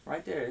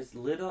 Right there. It's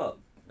lit up.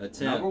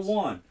 Attempts. Number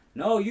 1.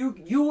 No, you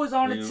was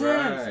on You're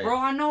attempts, right. bro.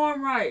 I know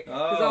I'm right.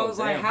 Because I Oh, was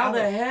like, damn, how how the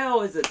the-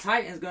 hell is the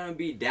Titans going to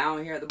be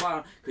down here at the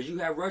bottom? Because you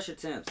have rush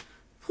attempts.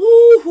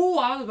 Whoo,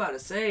 I was about to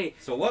say.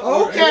 So what?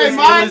 Okay, it was,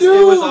 my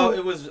dude.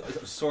 It was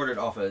sorted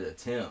off of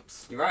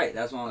attempts. You're right.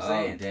 That's what I'm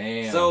saying. Oh,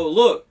 damn. So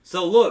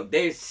look.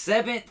 They're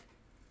 7th.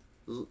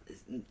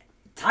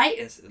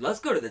 Titans. Let's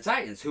go to the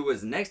Titans, who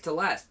was next to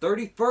last,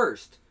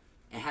 31st,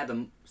 and had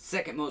the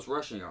second most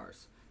rushing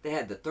yards. They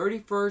had the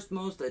 31st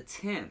most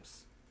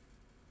attempts.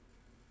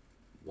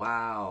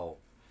 Wow.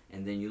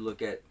 And then you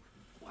look at,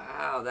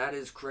 wow, that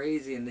is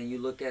crazy. And then you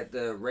look at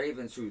the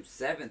Ravens, who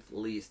 7th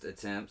least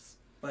attempts.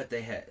 But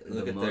they had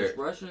Look at their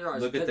rushing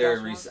yards. look at their.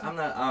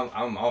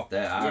 I'm off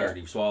that. I Yeah.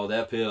 already swallowed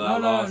that pill.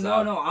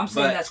 No. I'm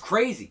saying But that's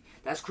crazy.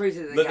 That's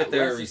crazy. That they look got at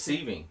their less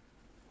receiving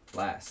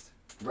last.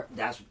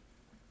 That's.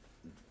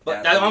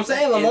 But that's what I'm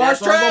saying. And Lamar's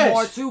that's on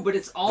Lamar trash. too, but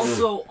it's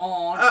also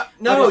on.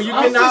 No, but it's you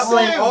also cannot just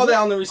blame saying, all that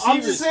on the I'm just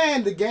receivers.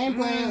 saying the game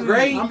plan.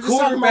 Great I'm just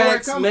talking about where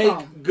it quarterbacks comes make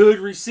from. good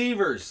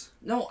receivers.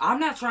 No, I'm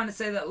not trying to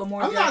say that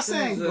Lamar. I'm not Jackson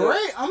saying is a-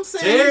 great. I'm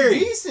saying Terry.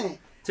 he's decent.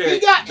 Terry, He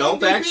got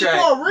don't MVP backtrack.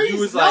 for a reason.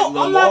 You was No, like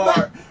I'm not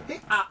Lamar. Dude,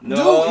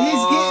 No.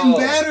 he's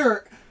getting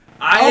better.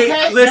 I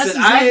Okay, ate, listen, that's I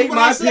exactly ate what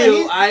my I said.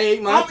 pill. I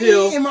ate my I'm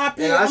pill. eating my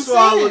pill. And I I'm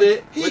swallowed saying,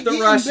 it he with the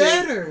getting rushing.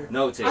 better.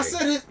 No, Terry. I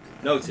said it.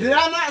 No, Terry. Did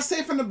I not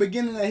say from the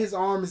beginning that his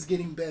arm is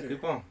getting better?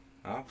 Keep on.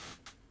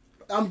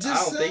 I'm just I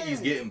don't saying. think he's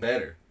getting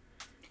better.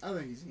 I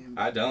think he's getting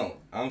better. I don't.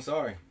 I'm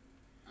sorry.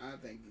 I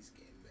think he's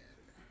getting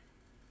better.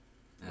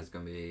 That's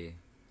gonna be.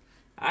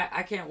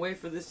 I can't wait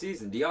for this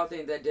season. Do y'all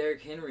think that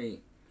Derrick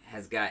Henry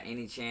has got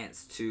any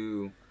chance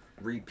to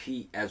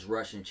repeat as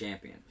Russian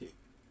champion?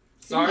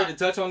 Sorry might- to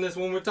touch on this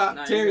one more time.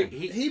 No, Terry,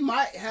 you're He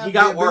might have He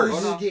got the ability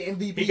worse. to get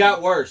MVP. he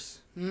got worse.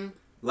 Hmm?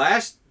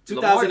 Last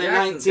Lamar Jackson's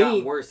gotten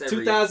 2019, worse every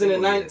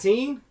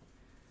 2019,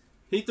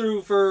 he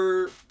threw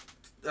for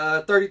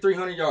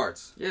 3,300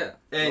 yards. Yeah.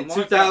 And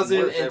Lamar's gotten worse every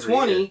year.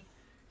 2020,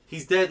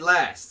 he's dead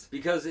last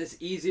Because it's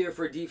easier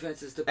for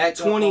defenses to pick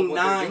at up on what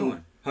they're doing.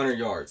 2,900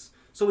 yards.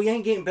 So he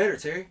ain't getting better,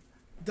 Terry.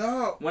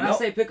 Dog. When I Nope.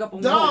 say pick up on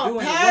what they're Dog,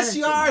 doing, they're pass winning too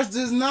yards much.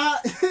 does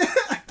not.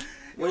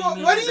 What do you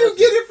mean Where it do you doesn't?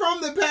 get it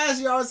from? The pass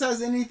yards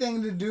has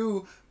anything to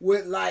do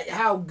with like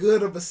how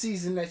good of a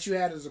season that you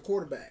had as a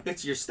quarterback.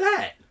 It's your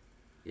stat.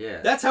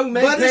 Yeah. That's how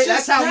made But it's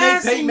That's just how made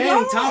passing Peyton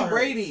Manning, Tom yards.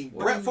 Brady,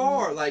 What Brett do you mean?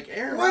 Favre, like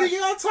Aaron What are Rodgers.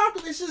 y'all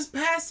talking? It's just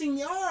passing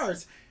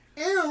yards.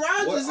 Aaron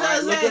Rodgers All right,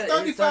 has look had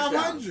at his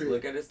touchdowns. 3,500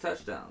 Look at his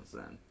touchdowns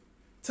then.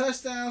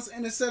 touchdowns,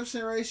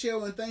 interception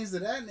ratio, and things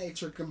of that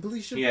nature.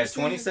 Completion. He had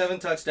percentage. 27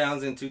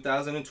 touchdowns in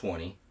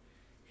 2020.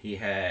 He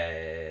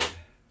had.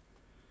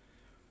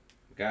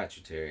 Got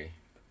you, Terry.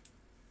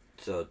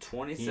 So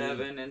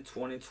 27 in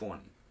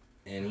 2020.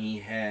 And he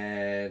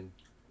had.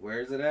 Where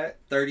is it at?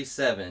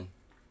 37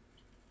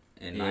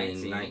 And in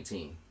 19.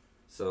 19.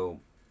 So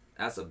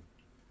that's a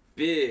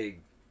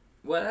big.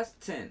 Well, that's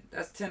 10.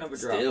 That's 10 of a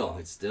drop Still, off.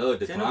 it's still a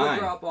 10 of a decline.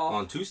 drop off.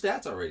 On 2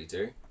 stats already,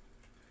 Terry.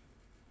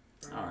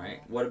 All right.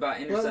 What about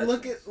interceptions? But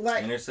look at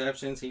like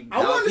Interceptions, he.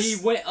 I Now, wanna if he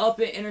s- went up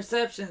in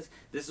interceptions,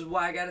 this is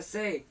why I gotta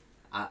say,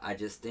 I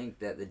just think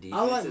that the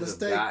I like defenses have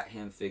mistake. got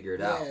him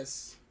figured out.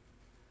 yes.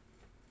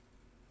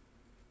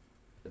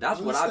 But that's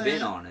what I've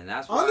been Understand. on, and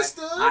that's why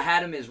Understood. I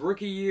had him his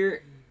rookie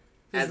year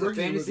His as a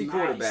rookie fantasy was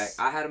quarterback. nice.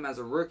 I had him as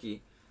a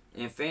rookie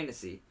in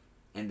fantasy,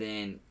 and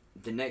then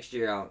the next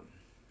year I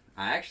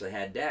actually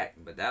had Dak,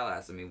 but that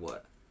lasted me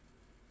what?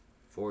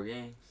 4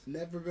 games?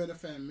 Never been a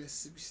fan of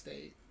Mississippi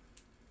State.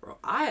 Bro,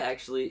 I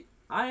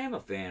am a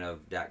fan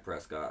of Dak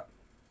Prescott.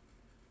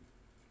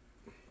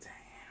 Damn,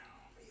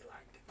 he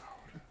like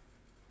Dakota.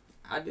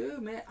 I do,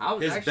 man. I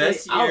was His actually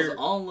best I was year-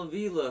 on La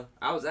Vila.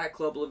 I was at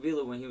Club La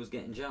Vila when he was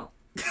getting jumped.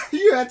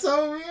 You had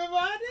told me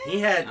about it. He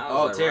had I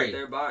was like, Terry. right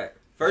there by it.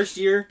 First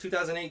year,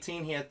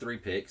 2018, he had 3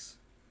 picks.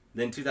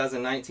 Then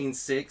 2019,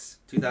 6.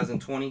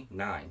 2020,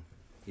 9.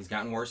 He's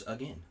gotten worse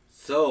again.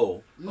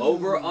 So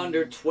over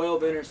under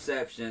 12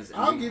 interceptions. and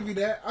I'll we- give you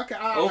that. Okay,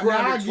 Over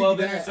I'll under give 12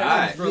 you that. interceptions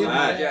I'll for give you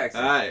Lamar that.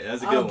 Jackson. Alright,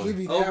 that's a good I'll one. give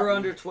you that. Over one.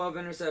 under 12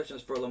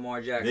 interceptions for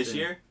Lamar Jackson. This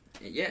year?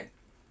 Yeah.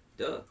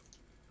 Duh.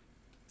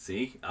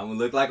 See, I'm going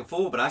to look like a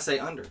fool, but I say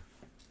under.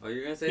 Oh,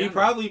 you're gonna say He'd under?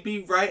 probably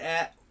be right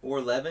at or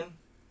 11.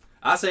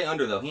 I say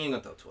under, though. He ain't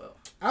going to throw 12.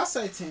 I'll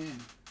say 10.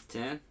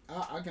 10?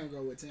 I can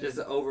go with 10. Just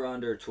over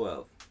under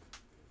 12.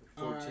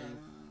 14.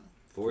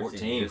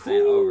 14. You're 14.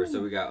 saying over.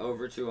 So we got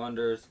over 2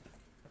 unders.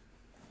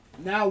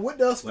 Now with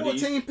those What do you-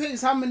 14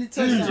 picks, how many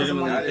touchdowns am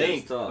Legitimately I That is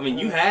think. tough. I mean,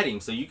 you had him,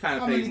 so you kind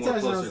How of many paid more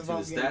touchdowns closer if to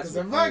I'm the getting? stats. Because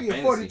with if I your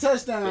get 40 fantasy. Yeah,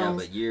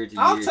 touchdowns, but year to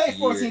I'll year take to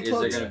 14 year, is there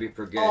touchdowns going to be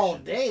progression? all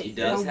day. He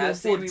does Don't have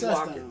get 40 Sammy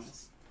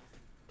Watkins.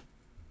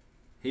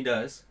 He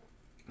does.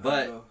 I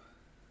But don't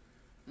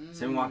know.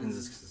 Sammy Watkins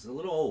is a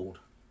little old.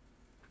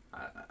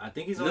 I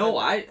think he's on No,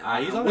 he's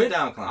I'm on with, the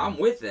down climb. I'm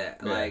with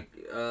that. Yeah.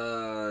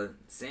 Like,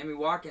 Sammy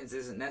Watkins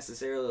isn't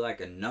necessarily like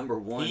a number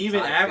one. He even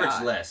type averaged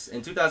guy. less.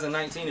 In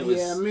 2019, it was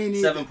Yeah, me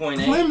neither. 7.8.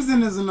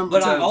 Clemson is a number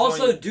But two. I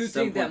also 20, do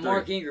think that 7.3.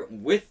 Mark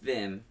Ingram, with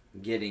them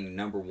getting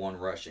number 1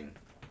 rushing,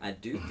 I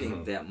do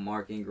think that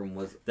Mark Ingram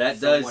was That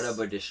somewhat does- of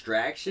a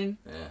distraction.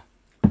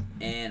 Yeah.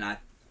 And I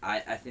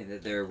think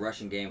that their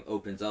rushing game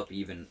opens up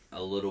even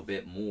a little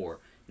bit more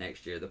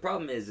next year. The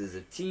problem is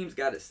if teams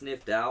got it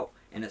sniffed out,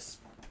 and it's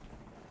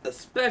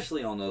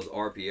especially on those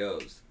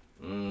RPOs,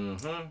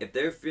 Mm-hmm. if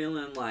they're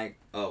feeling like,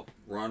 oh,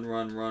 run,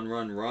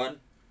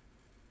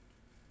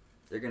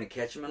 they're gonna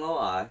catch him in a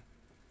lie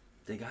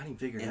They got him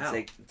figured and out.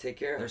 take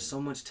care of him. There's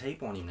so much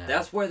tape on him now.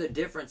 That's where the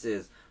difference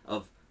is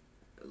of.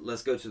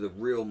 Let's go to the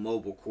real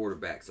mobile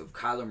quarterbacks of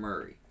Kyler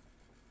Murray.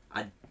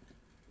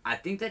 I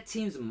think that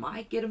teams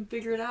might get him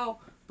figured out,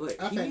 but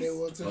I think they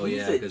will too. Oh, he's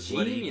yeah, a 'cause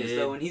what he genius did-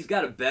 though, and he's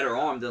got a better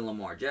arm than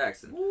Lamar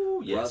Jackson.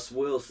 Ooh, yes. Russ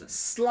Wilson,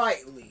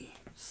 Slightly.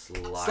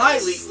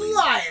 slightly.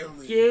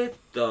 Slightly. Get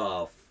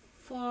the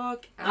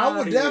fuck out I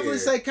would of definitely here.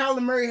 say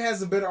Kyler Murray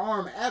has a better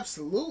arm.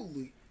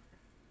 Absolutely.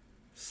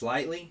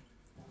 Slightly.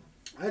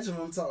 I just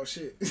want to talk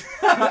shit.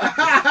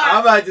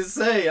 I'm about to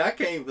say, I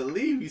can't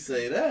believe you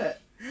say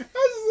that. I just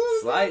wanna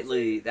talk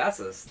Slightly. That's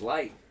a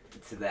slight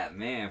to that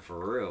man for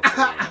real. For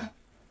real.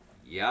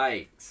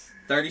 Yikes.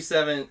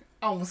 37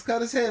 I almost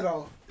cut his head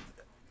off.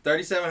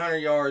 3,700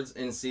 yards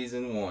in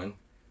season 1.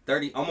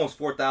 Almost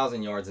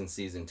 4,000 yards in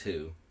season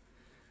 2.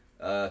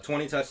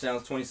 20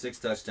 touchdowns, 26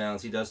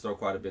 touchdowns. He does throw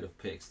quite a bit of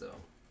picks though.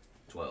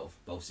 12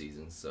 both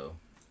seasons. So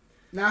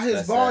Now his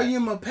That's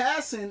volume of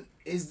passing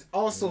is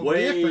also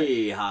different.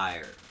 Way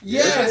higher.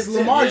 Yes, Yeah,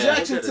 Lamar yeah,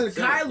 Jackson look to at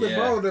the Kyler, yeah.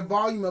 bro. The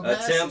volume of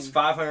attempts passing.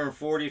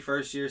 540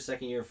 first year,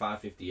 second year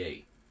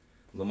 558.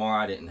 Lamar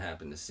I didn't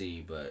happen to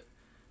see, but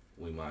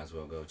we might as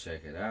well go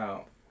check it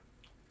out.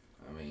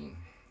 I mean,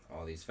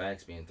 all these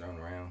facts being thrown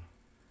around.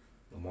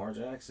 Lamar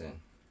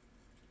Jackson.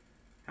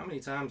 How many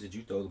times did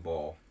you throw the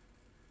ball?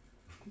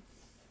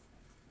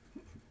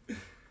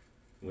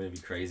 Wouldn't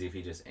it be crazy if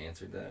he just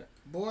answered that?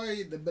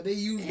 Boy, but they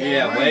use that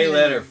Yeah, run way game.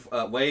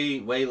 better,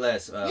 way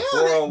less. Yeah,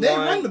 401 they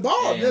run the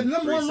ball. and They're the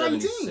number one running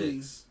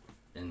 376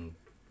 in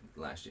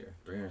last year,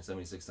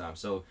 376 times.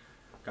 So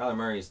Kyler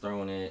Murray is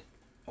throwing it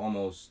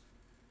almost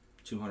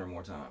 200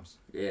 more times.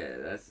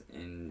 Yeah,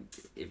 and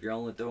if you're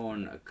only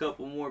throwing a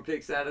couple more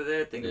picks out of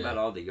there, think Yeah. about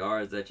all the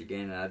yards that you're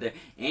gaining out of there.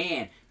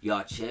 And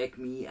y'all check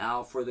me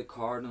out for the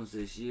Cardinals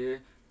this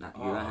year. You're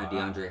gonna have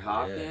DeAndre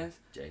Hopkins.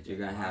 Yeah. JJ You're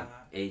gonna have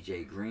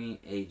AJ Green,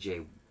 you have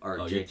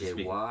to JJ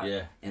speak- Watt,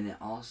 Yeah. and then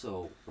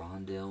also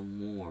Rondale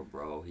Moore,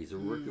 bro. He's a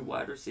rookie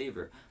wide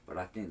receiver, but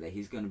I think that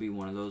he's gonna be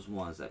one of those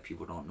ones that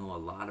people don't know a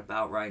lot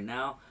about right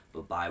now.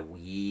 But by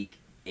week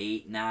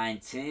 8, 9,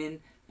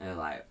 10, they're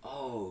like,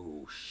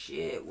 oh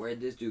shit,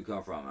 where'd this dude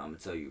come from? I'm gonna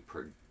tell you,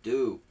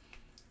 Purdue.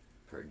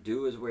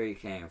 Purdue is where he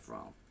came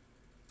from,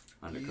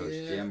 under Coach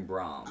Yeah. Jim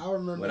Brown. I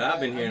remember What that.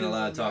 I've been I hearing do a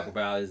lot of remember talk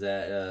about is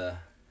that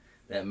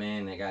that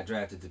man that got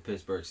drafted to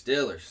Pittsburgh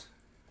Steelers.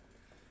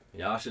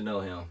 Y'all should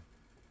know him.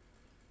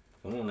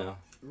 Come on now.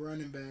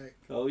 running back.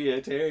 Oh yeah,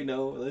 Terry.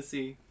 No, let's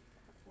see.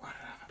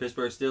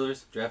 Pittsburgh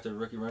Steelers drafted a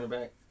rookie running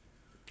back.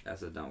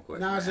 That's a dumb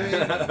question.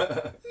 Najee.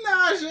 But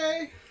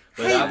Najee.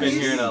 I've been Hey,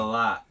 hearing a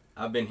lot.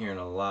 I've been hearing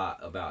a lot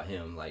about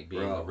him, like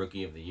being Bro. the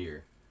rookie of the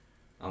year.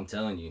 I'm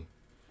telling you,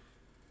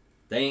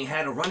 they ain't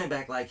had a running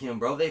back like him,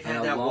 bro. They've In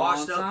had a that long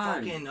washed up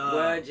time. fucking.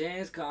 Well,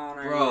 James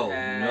Conner, bro, you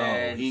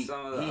had no, he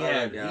some of the he other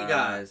had he got.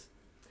 guys.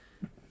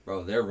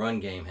 Bro, their run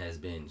game has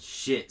been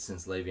shit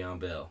since Le'Veon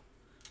Bell.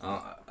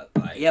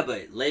 Like, Yeah,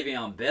 but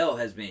Le'Veon Bell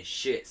has been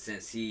shit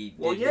since he.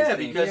 well, did yeah, his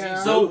thing. because Yeah.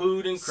 he So-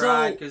 boohooed and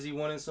cried because he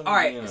wanted some. All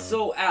right, you know.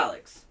 so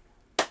Alex,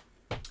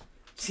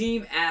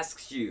 team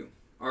asks you,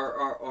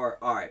 or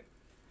all right,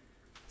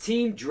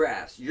 team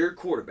drafts your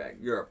quarterback.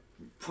 You're a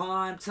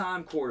prime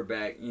time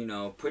quarterback. You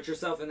know, put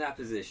yourself in that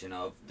position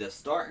of the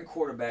starting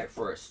quarterback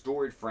for a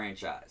storied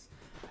franchise.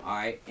 All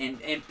right, and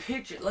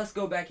picture. Let's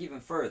go back even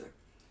further.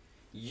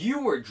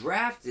 You were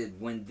drafted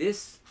when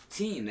this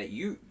team that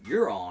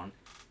you're on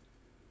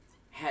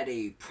had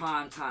a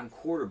primetime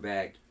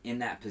quarterback in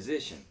that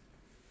position.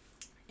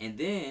 And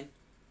then,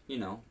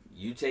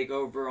 you take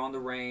over on the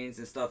reins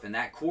and stuff, and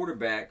that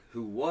quarterback,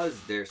 who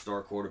was their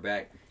star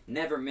quarterback,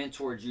 never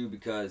mentored you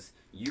because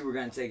you were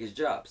going to take his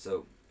job.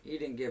 So he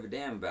didn't give a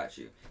damn about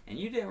you. And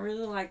you didn't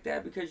really like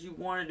that because you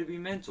wanted to be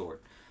mentored.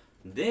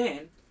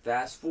 Then,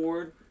 fast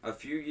forward a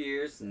few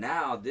years,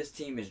 now this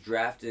team has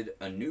drafted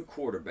a new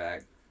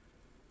quarterback.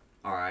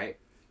 All right.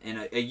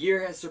 And a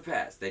year has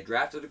surpassed. They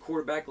drafted a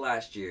quarterback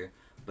last year,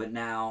 but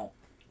now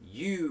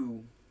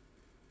you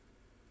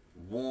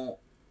want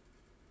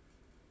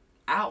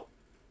out.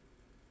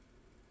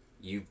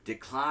 You've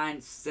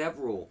declined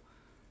several,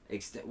 I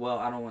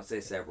don't want to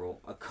say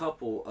several, a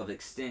couple of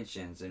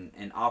extensions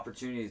and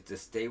opportunities to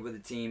stay with the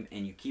team,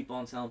 and you keep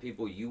on telling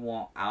people you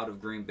want out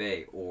of Green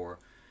Bay, or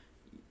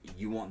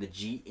you want the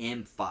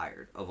GM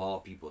fired, of all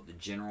people, the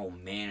general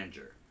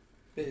manager.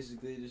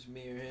 Basically, just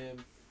me or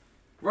him.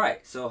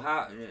 Right. So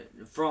how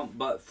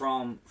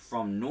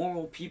from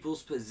normal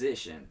people's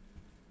position.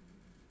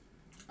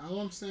 All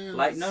I'm saying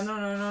Like is,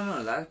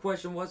 no. That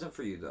question wasn't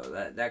for you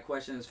though. That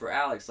question is for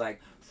Alex.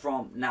 Like,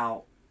 from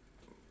now,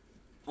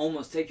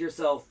 almost take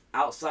yourself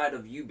outside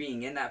of you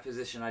being in that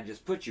position I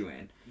just put you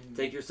in. Mm-hmm.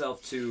 Take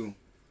yourself to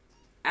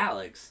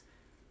Alex,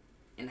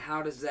 and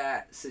how does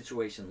that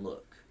situation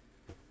look?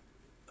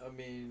 I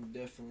mean,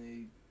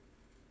 definitely.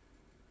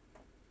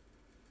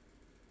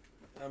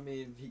 I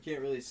mean, he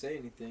can't really say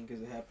anything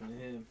because it happened to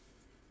him.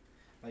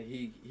 Like,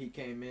 he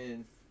came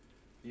in,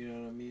 you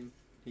know what I mean?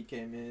 He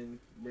came in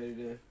ready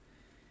to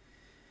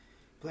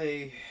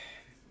play,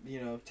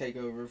 take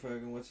over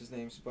fucking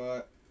what's-his-name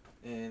spot,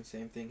 and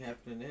same thing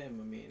happened to him.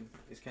 I mean,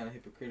 it's kind of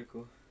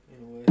hypocritical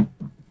in a way.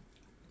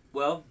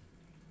 Well,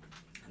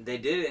 they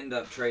did end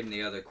up trading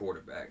the other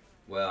quarterback.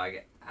 Well,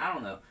 I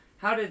don't know.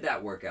 How did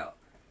that work out?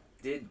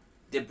 Did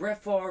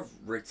Brett Favre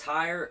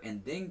retire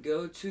and then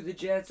go to the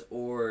Jets,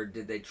 or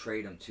did they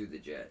trade him to the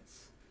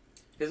Jets?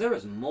 Because there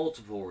was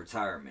multiple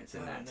retirements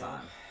in that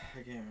time.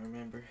 I can't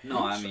remember. No,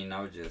 I mean,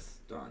 I was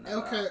just throwing that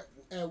okay, out.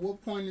 at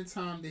what point in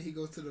time did he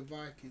go to the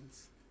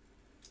Vikings?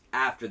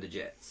 After the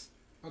Jets.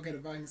 Okay, the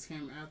Vikings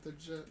came after the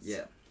Jets?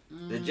 Yeah.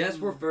 The Jets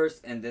were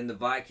first, and then the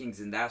Vikings,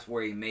 and that's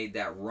where he made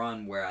that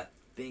run where I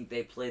think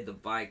they played the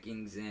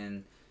Vikings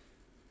in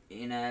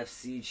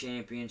NFC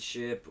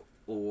Championship,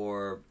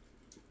 or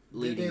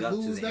leading up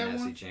to the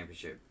NFC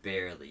Championship.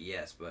 Barely,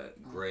 yes, but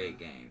great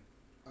game.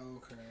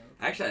 Okay.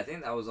 Actually, I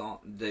think that was on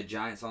the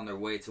Giants on their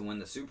way to win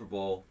the Super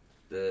Bowl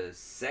the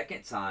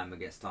second time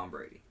against Tom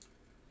Brady.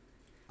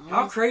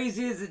 How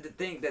crazy is it to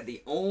think that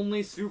the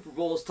only Super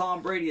Bowls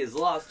Tom Brady has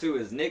lost to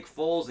is Nick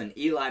Foles and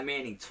Eli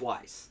Manning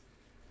twice?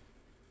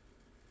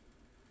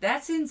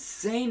 That's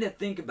insane to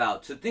think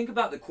about. To think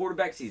about the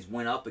quarterbacks he's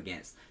went up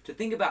against. To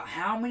think about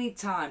how many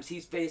times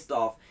he's faced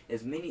off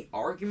as many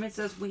arguments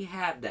as we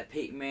have that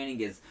Peyton Manning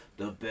is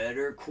the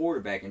better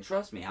quarterback. And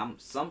trust me, I'm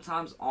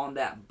sometimes on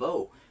that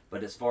boat.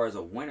 But as far as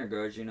a winner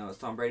goes, it's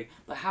Tom Brady.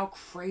 But how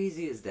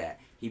crazy is that?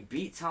 He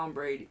beat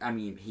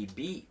he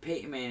beat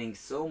Peyton Manning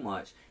so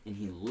much, and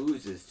he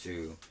loses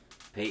to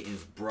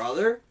Peyton's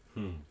brother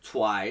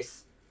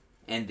twice,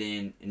 and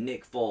then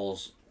Nick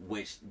Foles,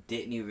 which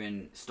didn't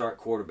even start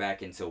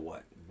quarterback until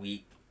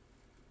week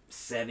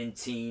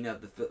 17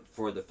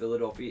 for the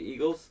Philadelphia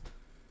Eagles.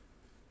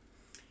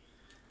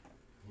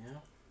 Yeah,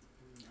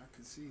 I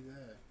can see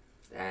that.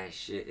 That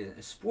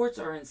shit. Sports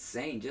are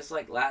insane. Just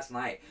like last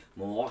night,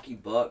 Milwaukee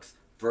Bucks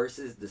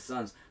versus the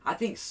Suns. I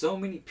think so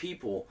many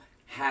people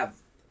have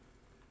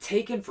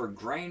taken for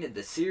granted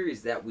the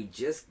series that we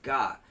just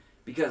got,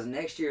 because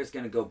next year it's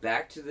going to go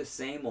back to the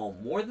same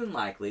old, more than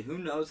likely. Who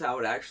knows how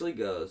it actually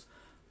goes,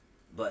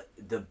 but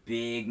the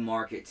big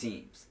market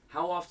teams.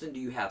 How often do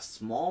you have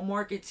small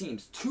market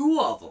teams, 2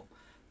 of them,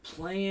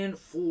 playing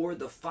for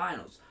the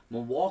finals?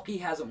 Milwaukee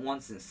hasn't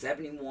won since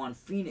 71.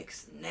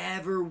 Phoenix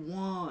never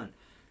won.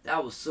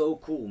 That was so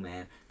cool,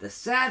 man. The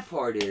sad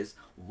part is,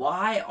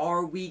 why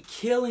are we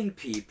killing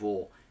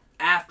people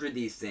after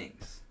these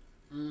things?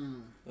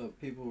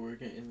 People were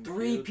getting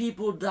 3 killed.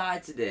 people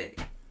died today.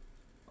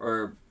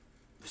 Or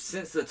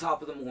since the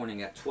top of the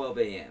morning at 12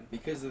 a.m.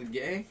 Because of the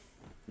game?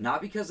 Not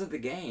because of the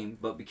game,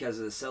 but because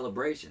of the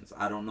celebrations.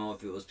 I don't know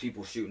if it was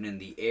people shooting in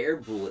the air,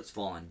 bullets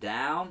falling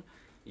down,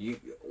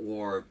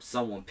 or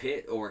someone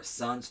or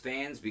Suns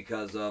fans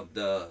because of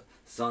the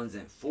Suns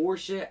and 4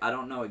 shit. I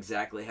don't know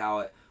exactly how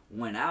it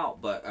went out,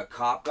 but a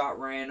cop got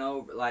ran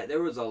over. Like,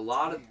 there was a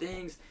lot of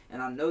things,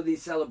 and I know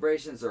these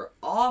celebrations are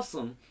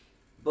awesome,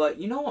 but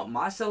you know what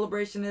my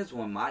celebration is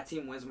when my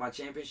team wins my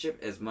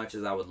championship? As much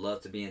as I would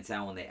love to be in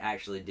town when they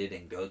actually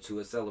didn't go to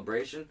a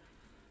celebration,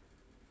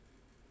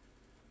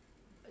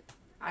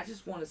 I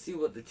just want to see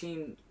what the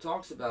team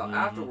talks about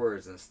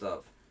afterwards and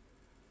stuff.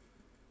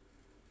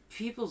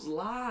 People's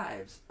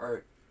lives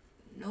are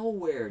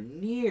nowhere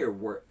near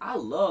where I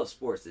love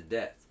sports to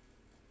death.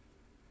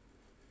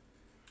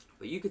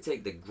 But you could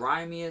take the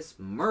grimiest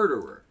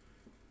murderer,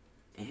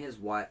 and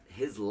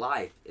his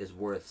life is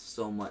worth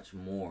so much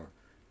more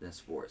than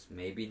sports.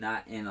 Maybe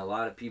not in a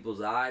lot of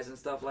people's eyes and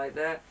stuff like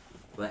that,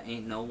 but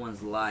ain't no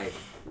one's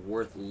life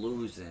worth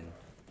losing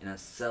in a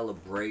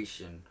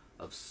celebration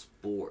of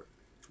sport.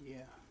 Yeah,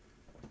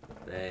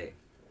 Hey,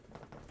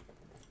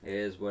 it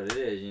is what it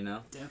is, you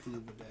know?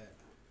 definitely with that.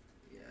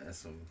 Yeah,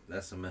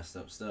 that's some messed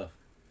up stuff.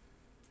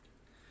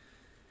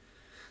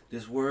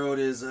 This world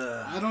is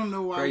I don't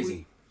know why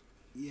crazy.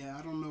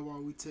 I don't know why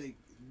we take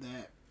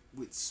that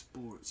with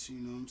sports, you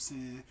know what I'm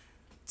saying,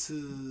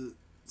 to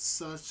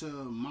such a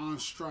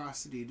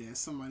monstrosity that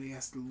somebody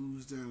has to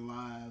lose their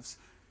lives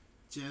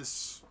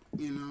just,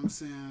 you know what I'm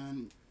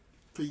saying,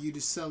 for you to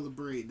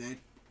celebrate that,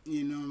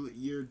 you know,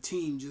 your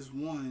team just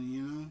won,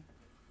 you know?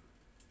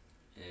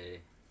 Hey,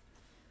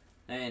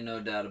 there ain't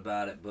no doubt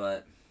about it,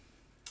 but,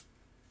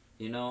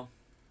 you know,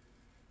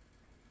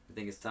 I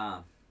think it's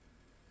time.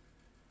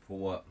 For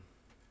what?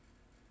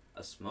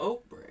 A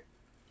smoke break.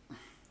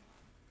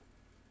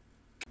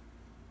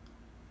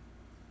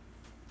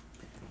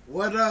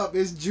 What up?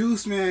 It's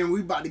Juice Man. We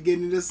about to get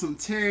into some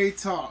Terry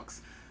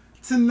Talks.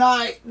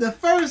 Tonight, the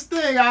first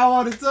thing I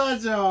want to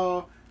touch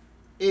on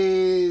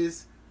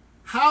is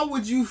how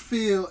would you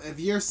feel if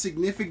your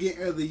significant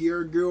other,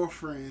 your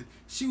girlfriend,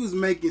 she was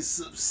making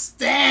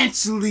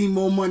substantially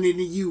more money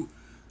than you?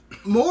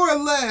 More or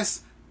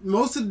less,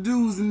 most of the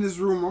dudes in this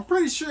room, I'm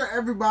pretty sure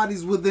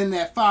everybody's within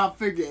that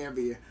 5-figure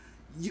area.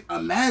 You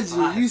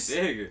imagine you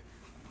Figure.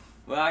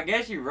 Well, I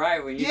guess you're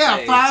right when you yeah,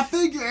 say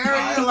 5-figure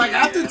area. Like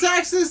after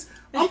taxes,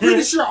 I'm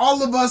pretty sure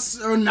all of us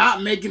are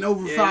not making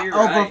over you're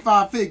right.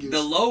 5 figures.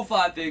 the low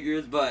 5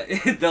 figures, but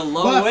the But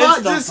lowest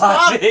of just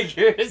 5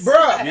 figures.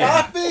 Bruh,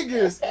 Yeah. 5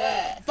 figures.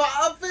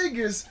 5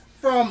 figures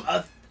from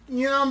a,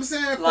 you know what I'm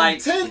saying? From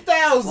Like-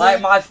 10,000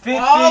 Like my fifth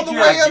all the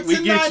figure. way up we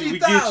to get you. We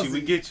get you. 90,000.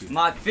 We get you.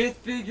 My fifth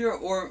figure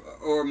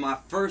or my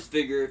first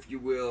figure, if you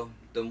will,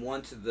 the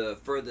one to the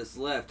furthest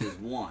left is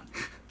 1.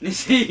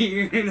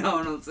 You know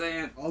what I'm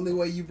saying? Only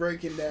way you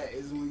breaking that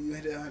is when you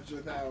hit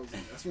 100,000.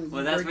 That's when you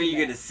Well, that's when breaking you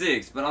get that. a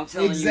 6. But I'm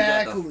telling you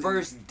that Exactly. the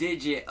first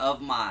digit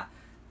of my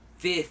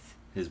fifth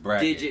His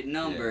bracket. digit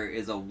number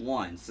is a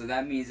 1. So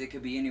that means it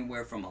could be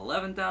anywhere from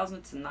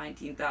 11,000 to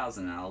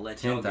 19,000. And I'll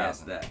let y'all guess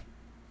 10,000. that.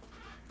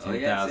 Oh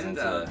yeah, 10,000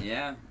 10,000.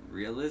 Yeah,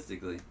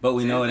 realistically. But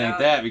we know it ain't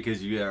 10,000. that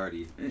because you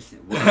already. Well, it's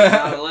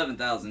not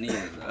 11,000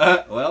 either.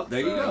 Though. Well, there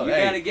you So go. You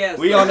Hey, gotta guess.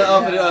 we on the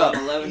up and Yeah. up.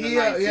 From 11 to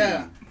Yeah, 19.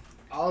 yeah.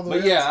 All the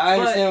But way yeah, up. I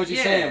understand But, what you're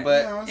yeah. saying.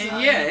 But Yeah,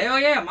 And yeah, hell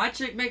yeah, my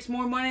chick makes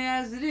more money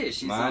as it is.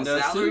 She's Mine on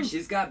does salary. too.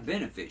 She's got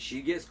benefits.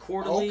 She gets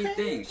quarterly Okay.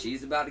 things.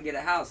 She's about to get a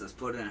house that's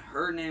put in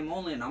her name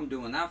only, and I'm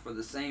doing that for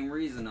the same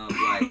reason of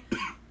like,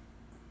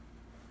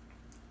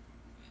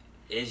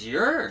 it's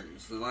yours.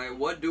 Like,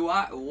 what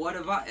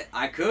if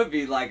I could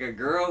be like a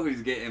girl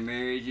who's getting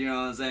married, you know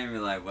what I'm saying? Be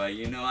like, well,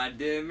 you know, I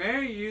did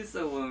marry you,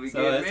 so when we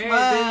So get it's married,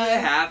 mine.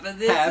 then half of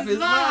this Half is is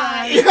mine.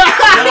 mine.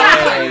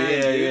 Yeah,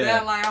 yeah, do yeah.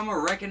 that like I'm gonna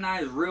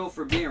recognize real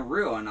for being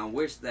real, and I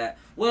wish that.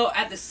 Well,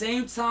 at the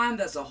same time,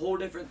 that's a whole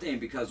different thing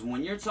because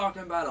when you're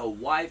talking about a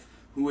wife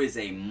who is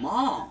a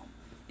mom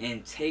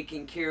and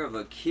taking care of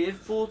a kid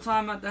full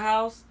time at the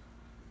house,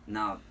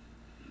 now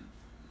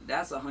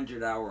that's a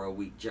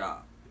 100-hour-a-week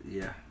job.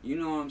 yeah. You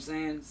know what I'm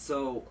saying?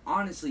 So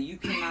honestly, you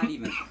cannot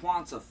even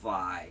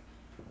quantify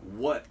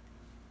what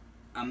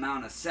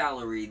amount of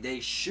salary they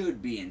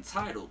should be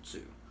entitled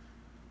to.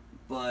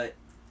 But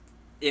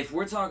if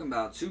we're talking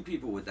about 2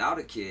 people without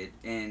a kid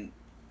and,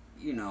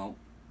 you know,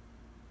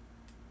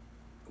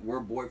 we're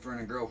boyfriend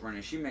and girlfriend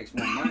and she makes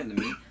more money than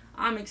me,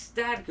 I'm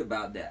ecstatic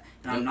about that.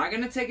 And I'm not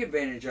going to take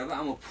advantage of it.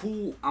 I'm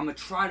going to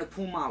try to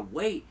pull my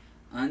weight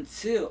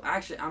until,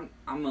 actually, I'm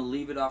going to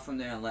leave it off from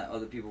there and let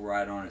other people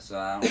ride on it so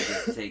I don't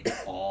just take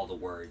all the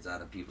words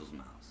out of people's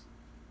mouths.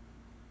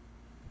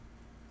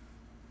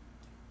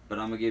 But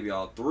I'm going to give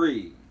y'all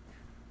 3,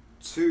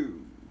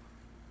 2,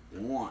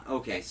 1.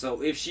 Okay,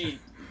 so if she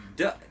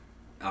does...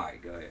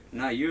 Alright, go ahead.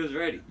 No, you was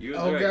ready. You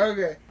was ready.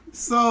 Okay.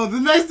 So the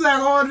next thing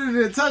I wanted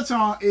to touch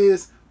on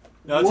is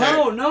No,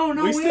 What? No,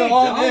 We we still ain't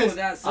on done this. with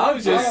that I was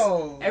subject. just-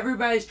 Oh.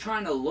 Everybody's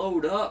trying to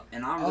load up,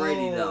 and I'm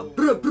ready to Oh.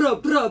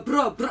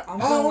 bruh. I'm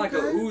feeling like a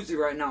okay. Uzi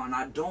right now, and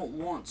I don't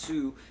want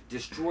to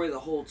destroy the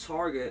whole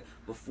target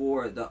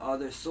before the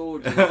other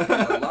soldiers from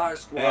the large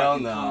squad Hell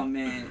can no. come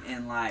in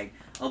and like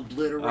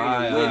obliterate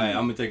Alright, it with alright. me.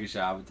 I'm gonna take a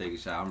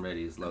shot. I'm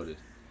ready. It's loaded.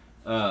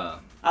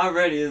 I'm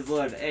ready as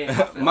Lord. Hey, I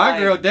feel My like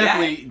girl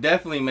that.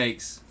 definitely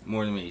makes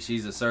more than me.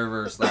 She's a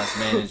server /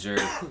 manager.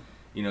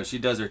 You know, she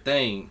does her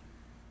thing,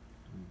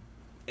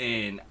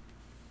 and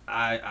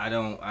I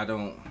don't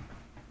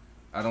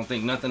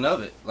think nothing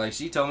of it. Like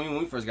she told me when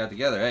we first got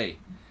together, hey,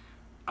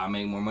 I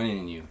make more money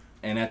than you.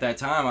 And at that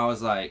time, I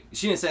was like,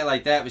 she didn't say it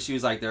like that, but she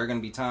was like, there are gonna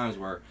be times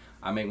where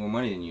I make more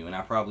money than you, and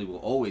I probably will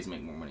always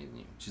make more money than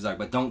you. She's like,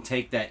 but don't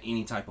take that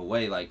any type of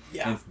way, like,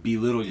 Yeah. and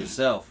belittle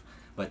yourself.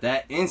 But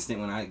that instant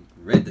when I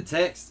read the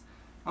text,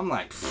 I'm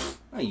like,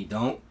 no, you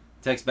don't.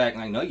 Text back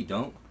like, no, you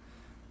don't.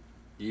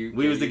 We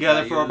was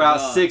together for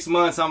about 6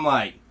 months. I'm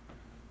like,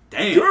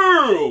 Damn.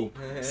 girl,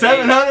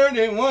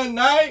 701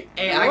 night.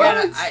 Hey,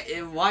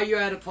 and while you're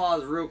at a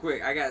pause, real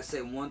quick, I gotta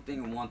say one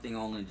thing and one thing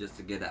only, just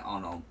to get it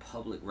on a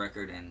public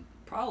record and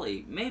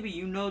probably, maybe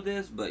you know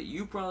this, but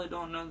you probably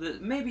don't know this.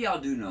 Maybe y'all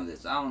do know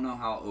this. I don't know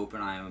how open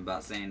I am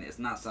about saying it. It's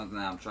not something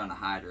that I'm trying to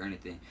hide or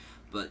anything.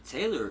 But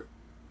Taylor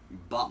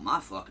bought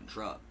my fucking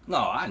truck. No,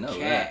 I know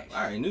that.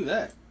 I already knew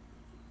that.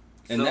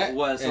 So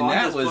I'm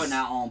just putting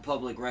out on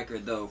public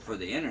record, though, for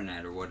the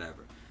internet or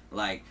whatever.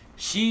 Like,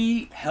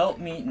 she helped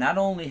me, not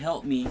only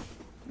helped me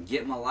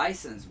get my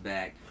license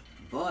back,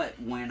 but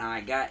when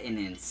I got an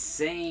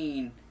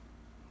insane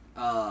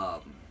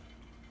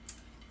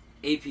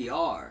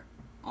APR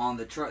on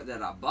the truck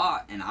that I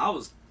bought, and I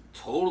was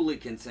totally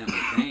content with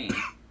paying,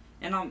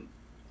 and I'm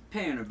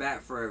paying her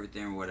back for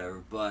everything or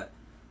whatever, but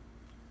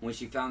when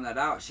she found that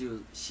out,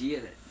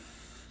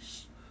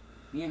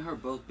 me and her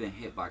both been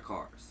hit by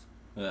cars.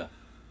 Yeah.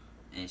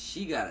 And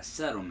she got a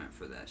settlement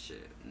for that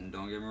shit. And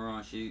don't get me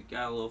wrong, she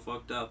got a little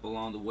fucked up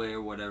along the way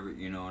or whatever,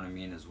 you know what I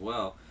mean, as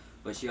well.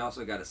 But she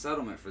also got a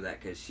settlement for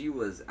that because she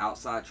was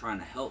outside trying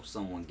to help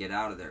someone get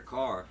out of their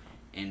car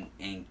and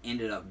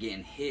ended up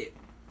getting hit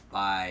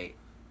by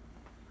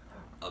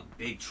a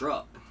big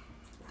truck.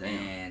 Damn.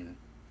 And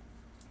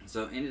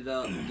so ended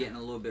up getting a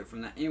little bit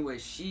from that. Anyway,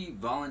 she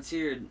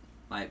volunteered,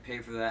 like, pay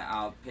for that,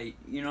 I'll pay,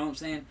 you know what I'm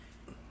saying?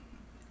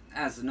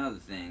 That's another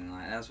thing.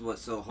 Like, that's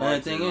what's so hard.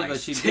 And the thing to, is, like, but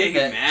she stay did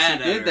that. mad She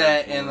at did her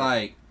that, for and it.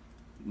 like,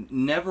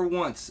 never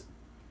once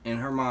in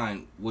her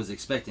mind was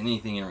expecting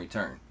anything in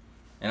return.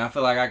 And I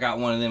feel like I got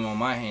one of them on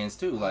my hands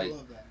too. I Like,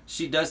 love that.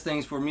 she does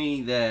things for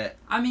me that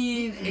I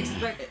mean,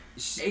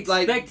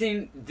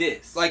 expecting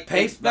this. like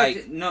pay.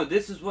 Like, no,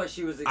 this is what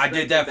she was I expecting.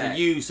 did that back. for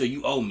you, so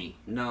you owe me.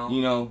 No,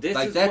 You know, this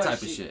like is that what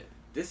type of she- shit.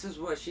 This is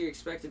what she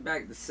expected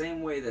back, the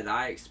same way that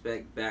I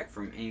expect back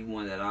from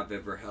anyone that I've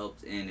ever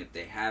helped. And if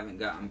they haven't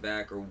gotten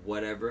back or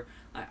whatever,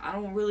 I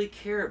don't really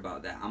care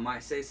about that. I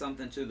might say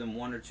something to them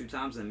 1 or 2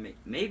 times, and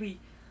maybe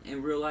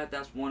in real life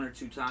that's 1 or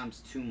 2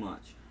 times too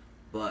much.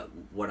 But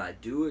what I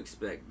do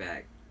expect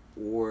back,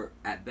 or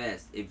at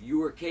best, if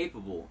you are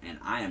capable and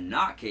I am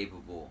not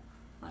capable,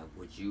 like,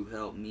 would you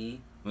help me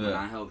when Yeah.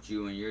 I helped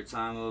you in your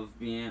time of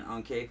being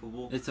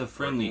incapable? It's a or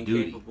friendly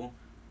duty. incapable?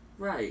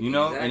 Right. You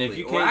know, exactly. and if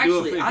you Or can't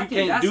actually, do I if you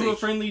think can't that's do a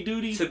friendly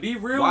duty, to be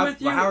real why,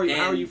 with you, how are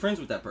and you friends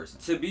with that person?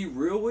 to be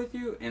real with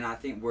you, and I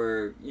think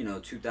we're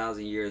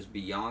 2,000 years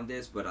beyond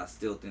this, but I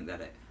still think that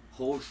it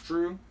holds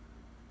true.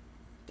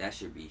 That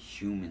should be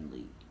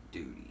humanly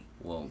duty.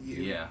 Well, Yeah.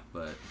 yeah,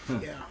 but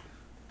Yeah.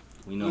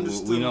 we know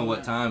Understood on what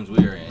that. times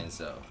we're in,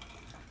 so.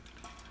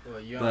 Well,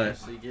 you But-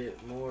 honestly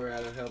get more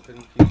out of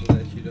helping people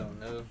that you don't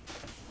know.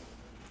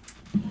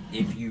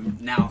 If you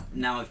now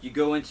if you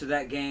go into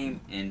that game,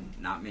 and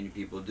not many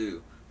people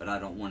do, but I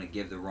don't want to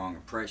give the wrong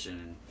impression,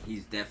 and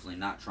he's definitely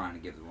not trying to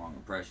give the wrong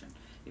impression.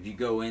 If you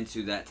go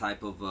into that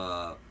type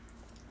of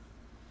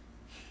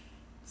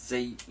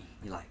say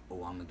you're like,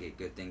 oh, I'm gonna get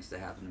good things to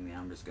happen to me,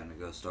 I'm just gonna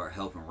go start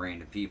helping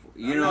random people.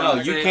 You know No, what I'm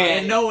you saying? can't-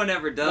 And no one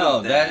ever does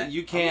No, that. that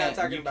you I'm can't.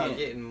 not talking you about can't.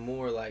 getting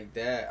more like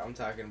that. I'm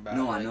talking about.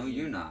 No, I like, know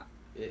you're not.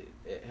 It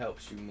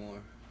helps you more.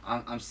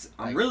 I'm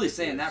Like, really with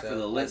saying that for the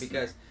yourself. Like, listener.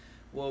 because,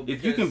 well,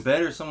 If you can because-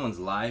 better someone's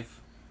life,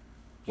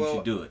 you Well,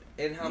 should do it.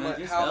 and how No, much,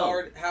 just how help.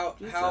 hard,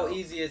 Just how help.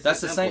 easy is That's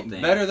it? the simple same.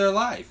 thing. Better their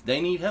life.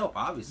 They need help,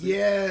 obviously.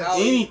 Yes. How-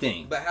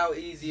 Anything. But how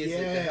easy is it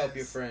to help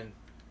your Yes. friend?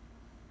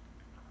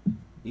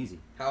 Easy.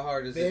 How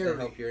hard is it to Very.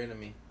 help your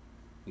enemy?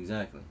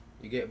 Exactly.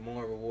 You get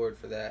more reward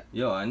for that.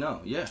 Yo, I know.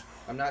 Yeah.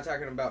 I'm not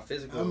talking about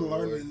physical I'm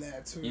reward. learning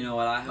that too. You know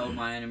what I help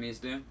my enemies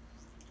do?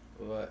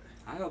 What?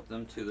 I help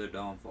them to their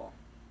downfall.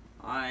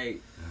 I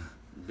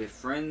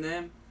befriend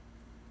them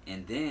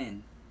and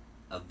then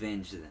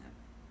avenge them.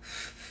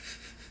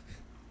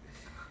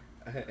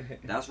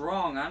 That's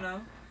wrong, I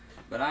know.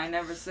 But I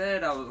never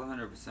said I was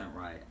 100%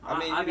 right. I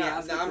mean, I be you're not-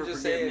 asking no, I'm for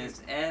just saying,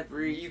 forgiveness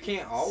every you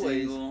can't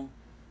always. single.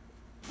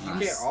 You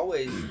can't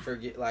always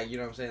forget, like, you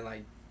know what I'm saying,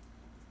 like,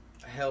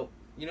 help.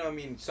 You know what I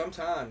mean?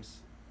 Sometimes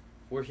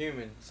we're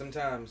human.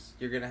 Sometimes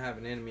you're going to have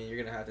an enemy and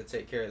you're going to have to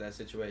take care of that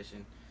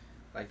situation.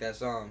 Like that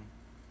song,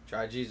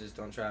 Try Jesus,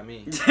 Don't Try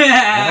Me.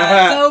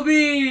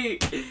 Toby!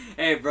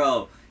 Hey,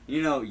 bro.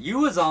 You know, you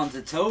was on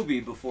to Toby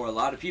before a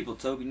lot of people.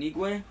 Toby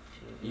Nigwe?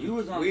 You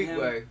was on him.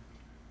 Weegway.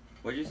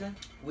 What'd you say?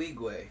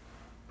 Weegway.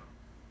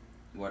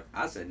 What?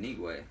 I said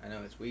Nigwe. I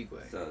know it's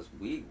Weegway. So it's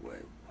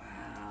Weegway.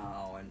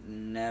 Wow. It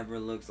never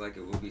looks like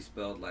it would be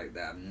spelled like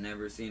that. I've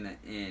never seen an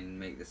N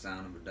make the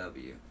sound of a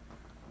W.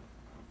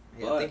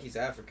 Yeah, But- I think he's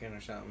African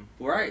or something.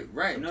 Right,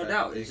 Some no type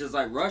doubt. of It's thing. just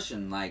like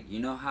Russian. Like, you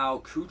know how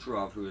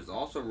Kucherov, who is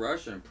also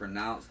Russian,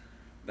 pronounced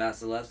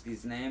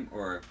Vasilevsky's name,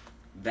 or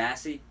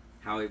Vasi,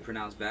 how he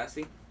pronounced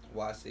Vasi?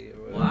 Wasi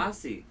or whatever.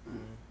 Wasi.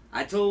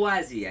 I told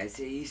Wasi, I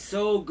said, he's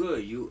so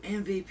good. You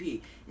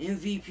MVP.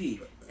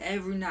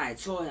 Every night I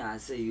told him, I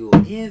said, you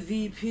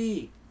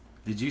MVP.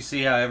 Did you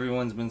see how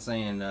everyone's been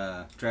saying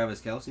Travis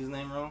Kelce's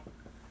name wrong?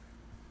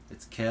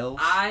 It's Kells.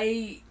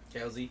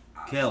 Kelsey.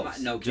 Kells.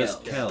 No,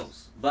 Just Kells.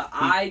 Kells. But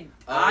I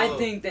Oh.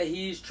 think that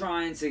he's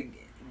trying to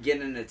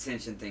get an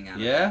attention thing out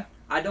of it. Yeah?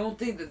 I don't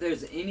think that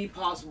there's any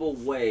possible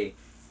way,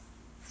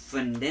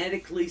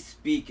 phonetically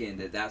speaking,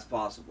 that that's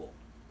possible.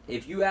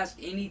 If you ask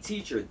any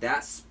teacher,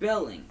 that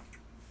spelling,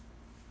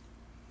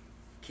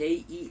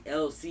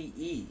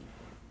 Kelce,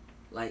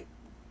 like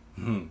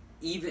Hmm.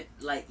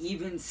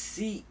 even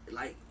C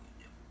like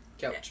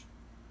Couch.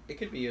 It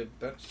could be a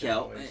bunch of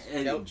Kel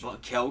different ways.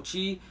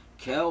 Kelchy,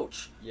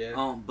 Kelch,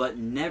 Yeah. but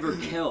never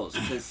Kels,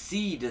 because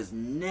C does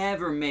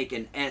never make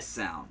an S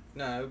sound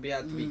No, it would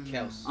have to be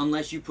Kels.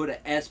 unless you put an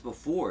S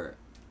before it.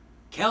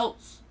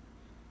 Celts,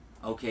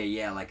 okay,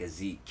 yeah, like a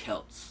Z,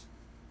 Celts.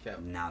 Kel.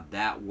 Now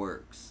that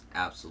works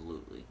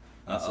absolutely,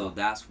 and so Uh-oh.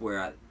 that's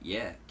where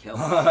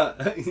Celts.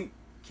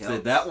 So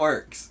Celts. that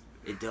works.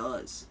 It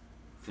does,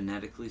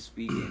 phonetically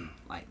speaking,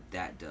 like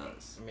that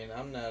does. I mean,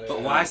 I'm not.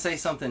 But why say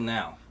something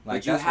now? Like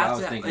But you that's what I have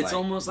was to. thinking. It's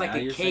almost like now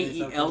a you're saying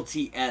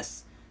something?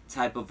 Kelts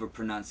type of a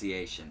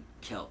pronunciation.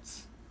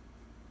 Celts.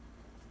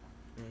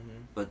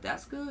 Mm-hmm. But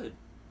that's good.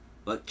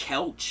 But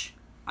Kelch,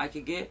 I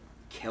could get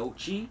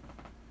Kelchy,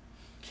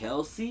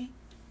 Kelsey.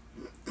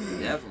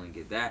 Definitely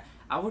get that.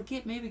 I would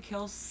get maybe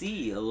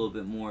Kelsey a little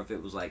bit more if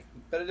it was like.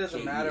 But it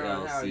doesn't matter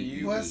on how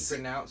you What's-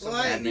 pronounce like,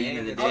 something. at the end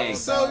of the It's day. all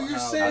So about you're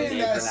how saying they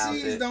that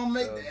pronounce C's it, don't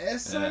make so- the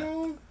S Yeah.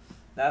 sound?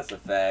 That's a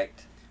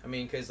fact. I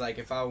mean, because like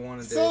if I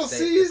wanted to So say,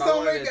 C's if I don't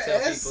wanted make to an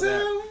tell S people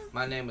that sound?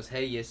 my name was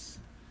Hayes,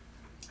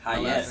 Hi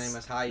my yes. last name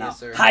was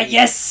Hayes or Hi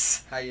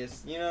yes.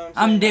 Hayes, you know what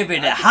I'm I'm saying? David.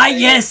 I could Hi say-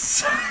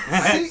 yes.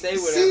 I could say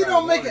C whatever I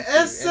don't make an wanted to,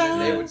 S and then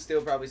they sound? would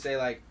still probably say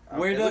like,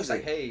 Where it does looks it?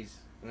 like Hayes.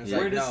 And it's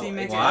Where like, does no, he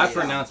make it's it? Well, I Hayes.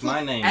 pronounce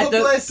my name At the-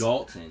 Publicity.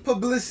 Dalton.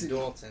 Publicity.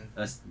 Dalton,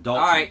 That's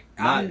Dalton. All right,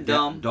 not I'm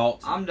dumb.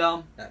 Dalton. I'm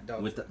dumb. not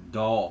Dalton. With the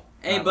doll.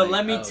 Hey, not but like-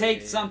 let me oh, take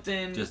yeah.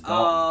 something. Just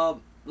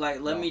Dalton.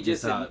 Like let me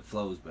Just just. how it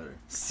flows better.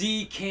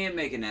 C can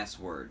make an S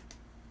word,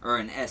 or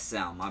an S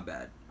sound. My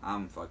bad.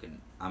 I'm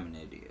an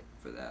idiot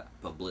for that.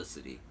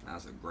 Publicity.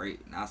 That's a great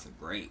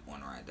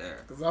one right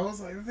there. Because I was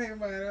like, thinking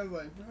about it, I was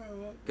like, bro,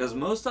 what? Because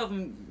most of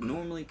them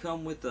normally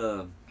come with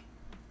a.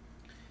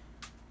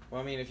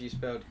 Well, I mean, if you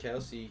spelled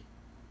Kelsey,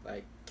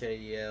 like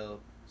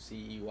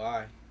Kelcey,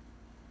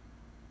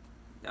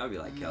 That would be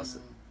like Kelsey.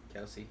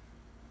 Kelsey,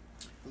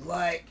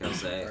 Like,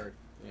 Kelsey. or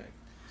yeah,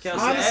 Kelsey.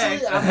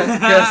 honestly,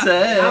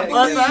 Kelsey.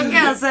 What's up,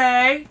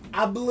 Kelsey?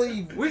 I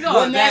believe We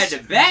going back to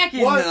back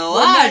in what the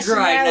lodge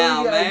right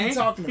now, nationality are we man.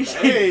 talking about?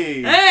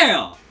 Hey.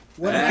 Damn.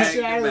 What Back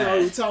to nationality back. are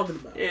we talking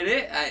about? It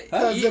is.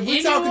 Because if we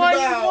Anyone talking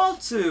you about-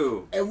 want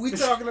to. And we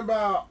talking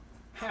about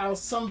how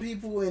some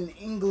people in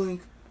England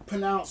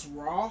pronounce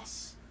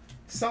Ross,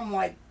 something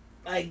like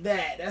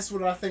that. That's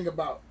what I think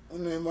about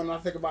when I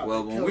think about.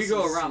 Well, the when we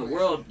go Kelsey around the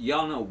situation. world,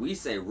 y'all know we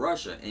say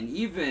Russia, and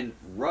even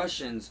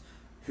Russians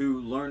who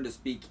learn to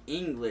speak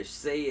English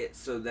say it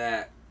so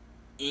that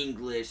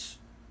English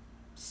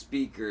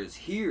speakers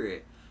hear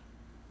it.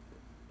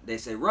 They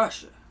say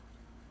Russia,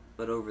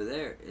 but over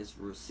there it's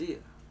Russia.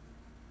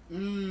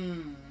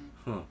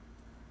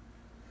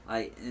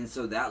 Like, and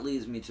so that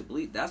leads me to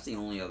believe that's the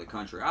only other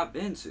country I've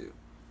been to,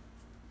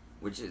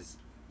 which is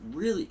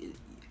really.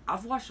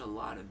 I've watched a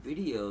lot of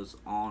videos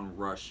on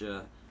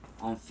Russia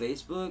on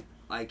Facebook,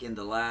 like in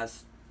the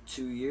last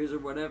 2 years or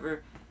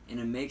whatever, and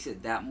it makes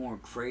it that more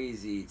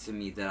crazy to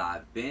me that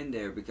I've been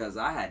there because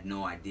I had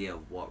no idea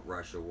what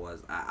Russia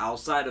was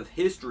outside of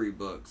history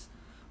books.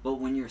 But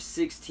when you're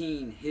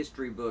 16,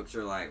 history books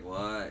are like,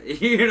 what?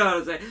 You know what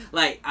I'm saying?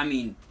 Like, I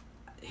mean,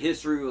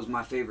 history was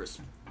my favorite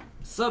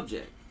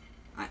subject,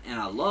 and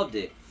I loved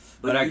it.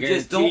 But I you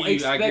just don't guarantee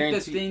you- I expect the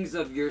guarantee- things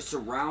of your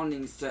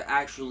surroundings to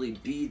actually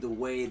be the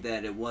way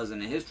that it was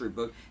in a history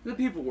book. The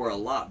people were a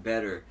lot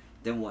better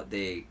than what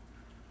they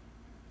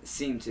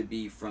seem to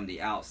be from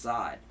the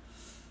outside.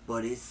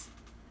 But it's...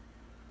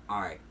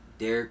 Alright,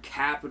 their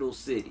capital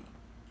city.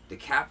 The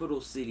capital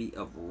city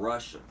of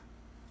Russia,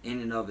 in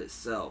and of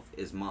itself,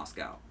 is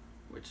Moscow.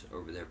 Which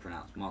over there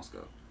pronounced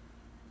Moscow.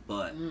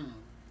 But,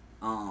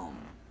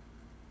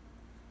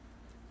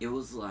 it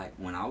was like,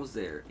 when I was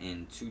there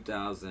in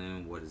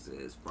 2000, what is it?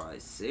 It's probably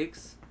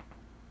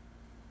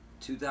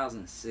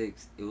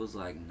 2006, it was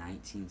like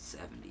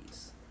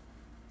 1970s.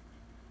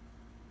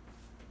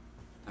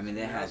 I mean,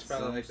 they Yeah, had it's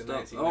probably some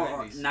like the stuff.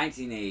 Or 1990s.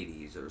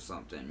 1980s or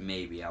something.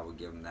 Maybe I would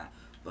give them that.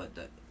 But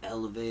the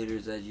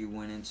elevators that you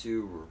went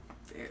into were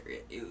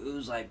very... It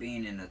was like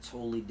being in a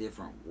totally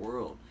different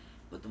world.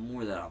 But the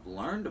more that I've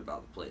learned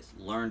about the place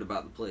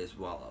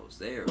while I was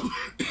there,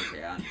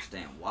 okay, I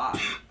understand why.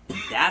 And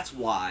that's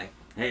why,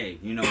 hey,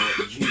 you know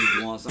what, you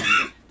want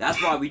something.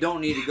 That's why we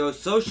don't need to go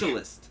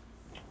socialist.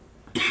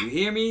 You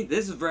hear me?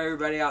 This is for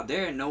everybody out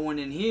there and no one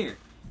in here.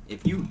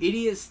 If you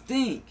idiots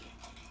think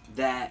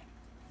that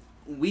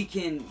we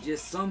can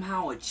just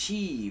somehow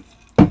achieve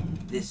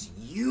this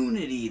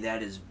unity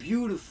that is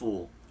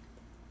beautiful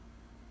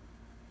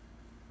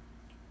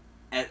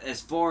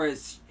as far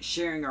as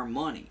sharing our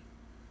money,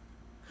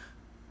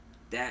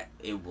 that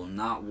it will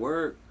not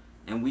work.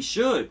 And we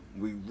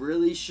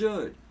really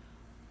should.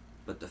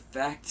 But the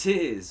fact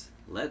is,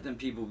 let them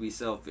people be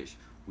selfish.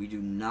 We do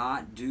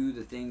not do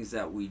the things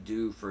that we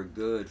do for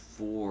good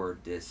for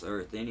this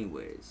earth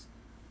anyways,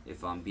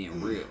 if I'm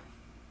being real.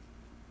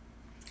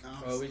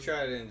 Well, we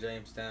tried it in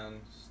Jamestown.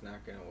 It's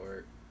not gonna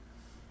work.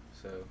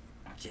 So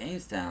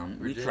Jamestown,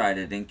 we Virginia. tried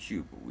it in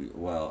Cuba.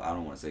 I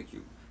don't want to say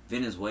Cuba.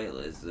 Venezuela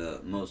is the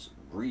most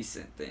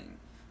recent thing.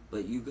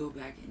 But you go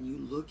back and you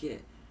look at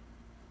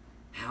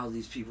how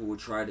these people would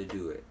try to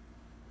do it.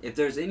 If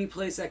there's any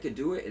place that could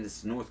do it,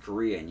 it's North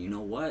Korea. And you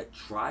know what?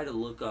 Try to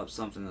look up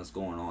something that's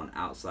going on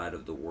outside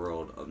of the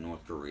world of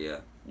North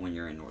Korea when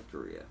you're in North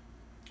Korea.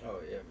 Oh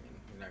yeah, I mean,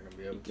 you're not gonna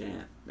be able You to.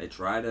 can't. They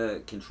try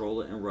to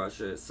control it in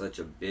Russia. It's such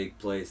a big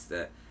place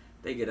that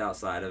they get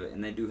outside of it,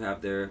 and they do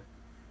have their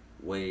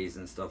ways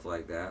and stuff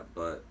like that.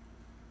 But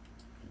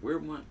we're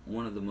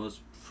one of the most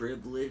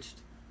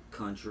privileged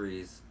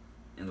countries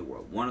in the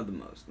world. One of the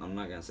most. I'm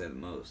not gonna say the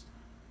most.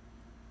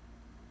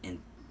 And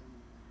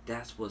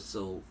that's what's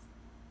so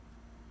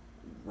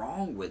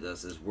wrong with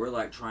us, is we're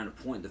like trying to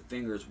point the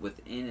fingers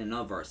within and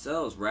of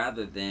ourselves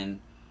rather than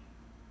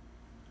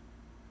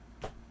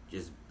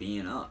just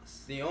being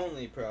us. The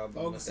only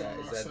problem with that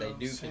is that they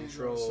do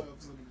control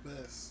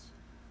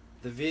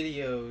the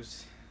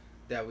videos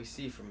that we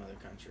see from other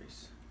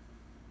countries.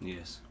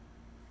 Yes.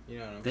 You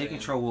know what I'm They saying?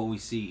 control what we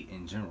see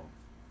in general.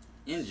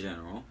 In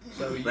general.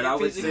 So But you I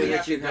would physically say have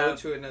that to you go have-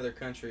 to another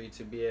country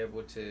to be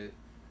able to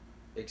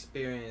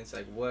experience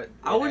like what.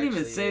 I wouldn't even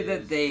actually say is,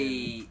 that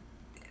they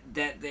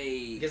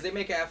because they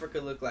make Africa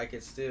look like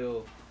it's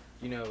still,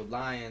 you know,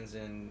 lions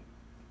and,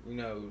 you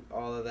know,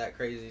 all of that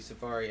crazy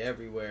safari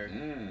everywhere.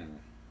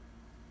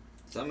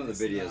 Some of the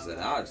It's videos not that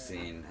like I've that.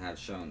 seen have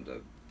shown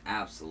the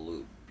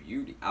absolute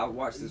beauty. I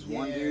watched this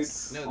one dude.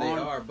 Yes. No, they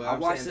are, but I I'm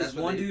watched saying this that's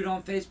what one they- dude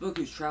on Facebook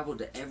who's traveled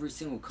to every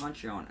single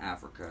country on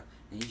Africa,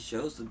 and he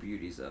shows the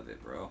beauties of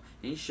it, bro.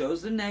 And he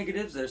shows the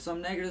negatives. There's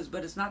some negatives,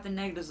 but it's not the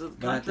negatives of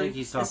the But I country. think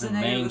he's it's the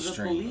talking negatives of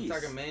mainstream. police.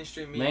 I'm talking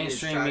mainstream media.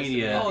 Mainstream tries to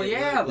media make Oh, it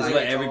yeah, look but- Is like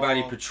what it's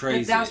everybody all-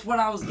 portrays But that's it. what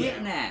I was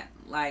getting at.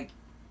 Like,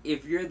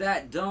 if you're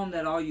that dumb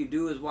that all you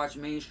do is watch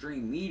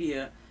mainstream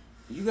media,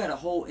 you got a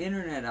whole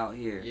internet out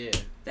here Yeah,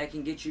 that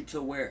can get you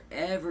to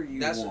wherever you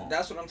that's want.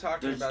 what I'm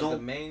talking Just about. The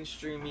don't-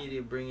 mainstream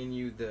media bringing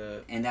you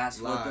the. And that's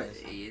lies.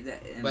 what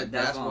and But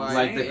that's that's what I'm why- Like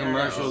saying. the Yeah,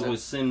 commercials yeah. would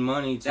send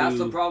money to That's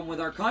the problem with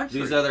our country.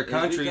 these other is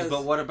countries, because-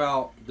 but what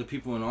about the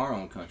people in our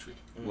own country?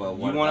 Well, You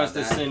what want about us to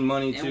that? send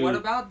money And to... what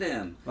about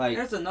them? like,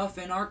 There's enough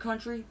in our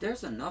country.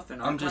 There's enough in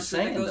our I'm country just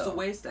saying, that goes though. to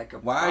waste. That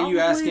could why are you probably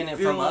asking it from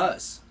fill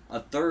us? a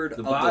third The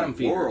of bottom the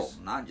feeders? world,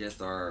 not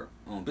just our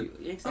own But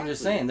people. Exactly. I'm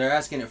just saying, they're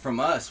asking it from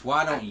us.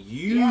 Why don't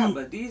you Yeah,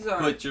 but these are.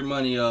 put your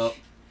money up?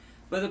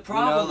 But the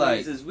problem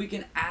like- is we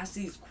can ask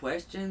these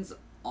questions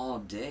all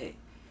day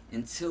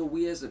until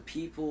we as a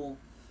people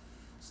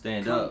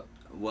Stand come- up.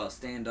 Well,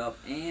 stand up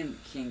and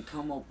can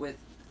come up with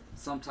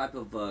some type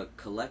of a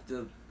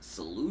collective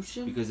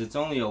solution. Because it's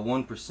only a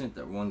 1%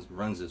 that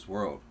runs this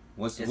world.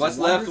 What's It's what's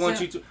a left 1%?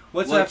 once you...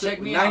 what's Well, left?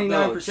 check me out,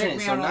 though. Check 99%.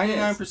 me So out on this.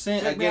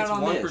 99% Check me out against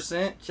on this.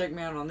 1%? Check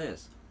me out on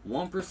this.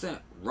 1%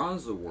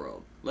 runs the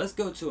world. Let's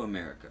go to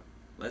America.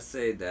 Let's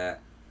say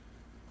that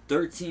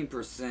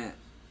 13%,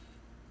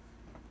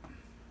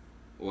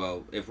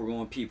 well, if we're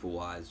going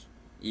people-wise,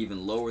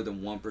 even lower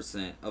than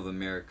 1% of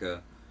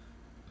America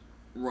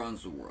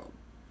runs the world.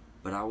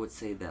 But I would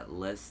say that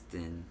less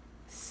than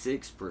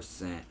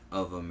 6%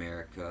 of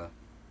America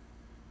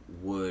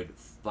would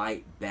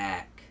fight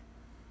back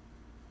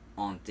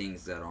on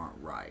things that aren't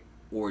right.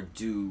 Or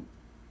do,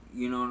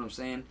 you know what I'm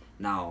saying?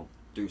 Now,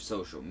 through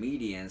social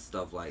media and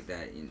stuff like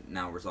that,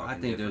 now we're talking I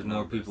think there's different more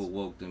numbers. people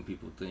woke than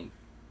people think.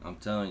 I'm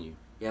telling you.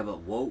 Yeah,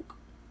 but woke.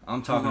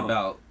 I'm talking Uh-huh.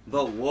 about...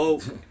 But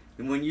woke,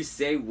 and when you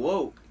say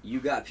woke, you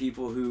got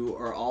people who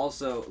are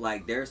also,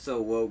 like, they're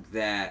so woke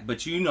that...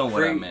 But you know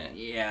what I meant.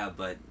 Yeah,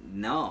 but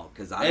no,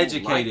 because I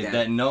Educated, don't like that.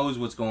 that knows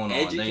what's going on.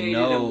 Educated They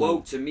know... and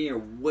woke to me are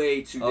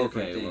way two different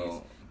Okay, things.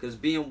 well... Because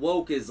being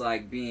woke is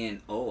like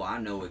being, oh, I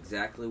know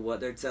exactly what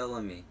they're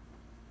telling me.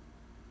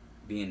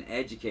 Being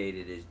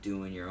educated is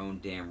doing your own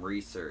damn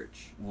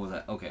research. Well,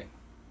 that... Okay.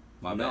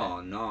 My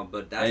bad. No,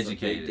 but that's a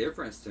Educated. big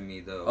difference to me,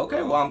 though. Okay,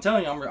 bro. well, I'm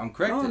telling you, I'm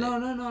correcting No,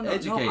 it. no.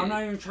 Educated. I'm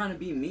not even trying to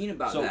be mean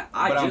about So, that.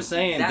 but I'm just,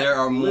 saying that there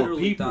are more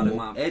literally thought in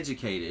people my-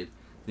 educated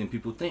than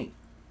people think.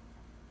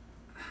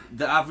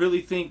 I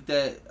really think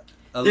that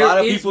a There lot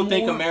of is people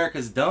think more-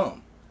 America's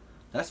dumb.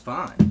 That's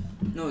fine.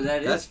 No,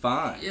 that is. That's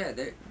fine. Yeah,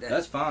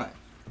 That's fine.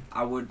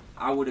 I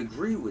would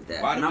agree with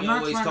that. Why And do I'm we not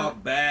always trying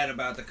talk bad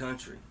about the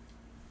country?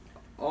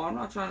 Oh, I'm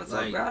not trying to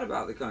talk Like- bad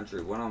about the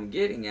country. What I'm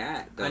getting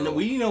at, though. I know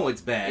we know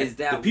it's bad. Is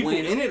that the people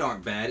when- in it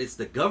aren't bad. It's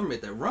the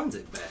government that runs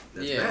it bad.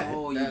 That's Yeah. bad.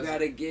 Oh, you That's-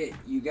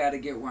 gotta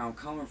get where I'm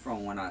coming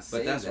from when I say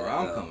But that's that, where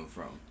I'm though. coming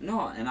from.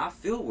 No, and I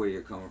feel where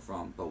you're coming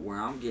from, but where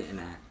I'm getting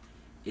at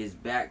is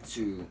back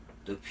to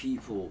the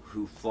people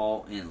who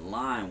fall in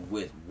line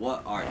with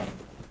what our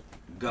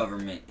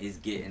government is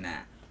getting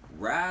at,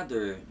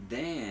 rather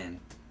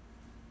than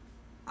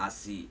I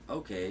see,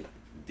 okay,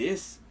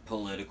 this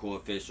political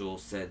official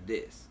said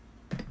this,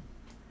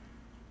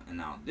 and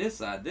now this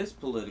side, this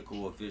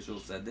political official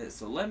said this.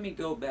 So let me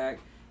go back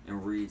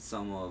and read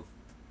some of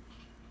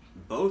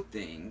both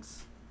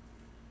things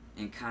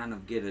and kind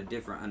of get a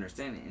different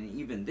understanding. And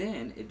even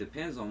then, it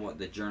depends on what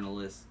the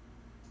journalist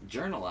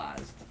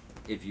journalized,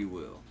 if you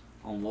will,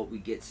 on what we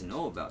get to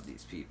know about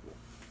these people.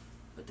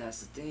 But that's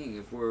the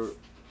thing.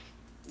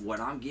 What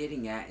I'm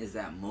getting at is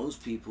that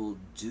most people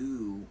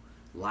do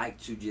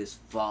like to just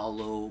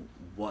follow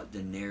what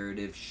the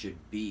narrative should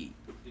be.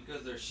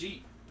 Because they're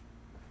sheep.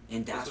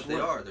 And That's that's what they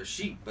are. They're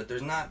sheep, but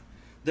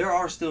there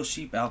are still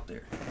sheep out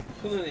there.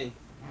 Plenty.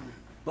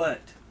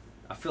 But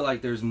I feel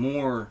like there's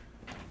more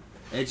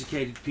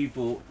educated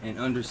people and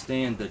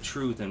understand the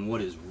truth and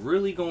what is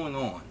really going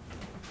on.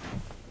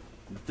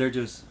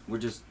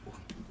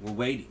 We're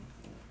waiting.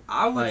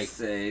 I would like,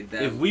 say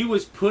that If we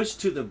was pushed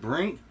to the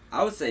brink,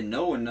 I would say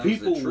no one knows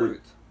people the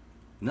truth.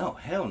 no,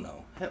 hell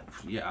no. Hell,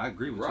 yeah, I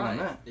agree with you Right. on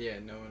that. Yeah,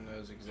 no one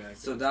knows exactly.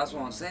 So what's that's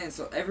going what I'm on. saying.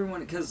 So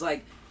everyone, because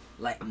like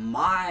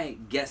my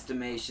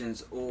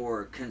guesstimations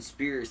or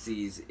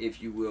conspiracies,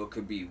 if you will,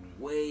 could be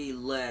way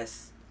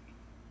less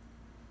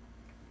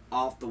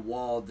off the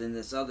wall than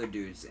this other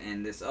dude's,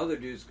 and this other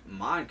dude's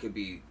mine could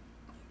be,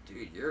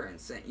 dude, you're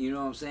insane. You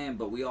know what I'm saying?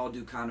 But we all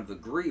do kind of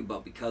agree.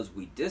 But because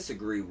we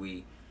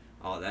disagree,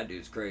 oh, that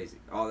dude's crazy.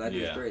 Oh, that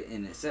dude's Yeah. crazy.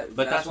 And it's, But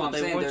that's what what I'm they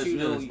saying. want There's you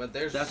no, to- But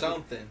there's That's what-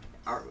 something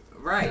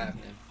right.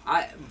 happening.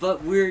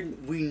 But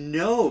we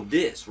know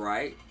this,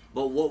 right?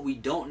 But what we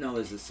don't know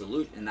is the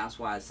solution, and that's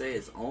why I say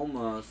it's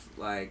almost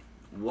like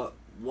what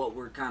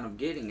we're kind of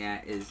getting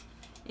at is,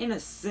 in a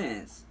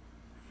sense,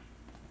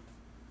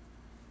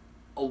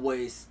 a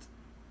waste.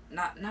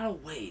 Not a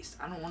waste.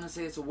 I don't want to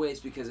say it's a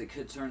waste because it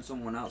could turn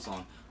someone else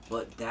on.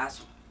 But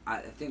I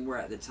think we're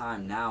at the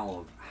time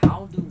now of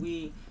how do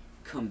we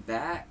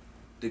combat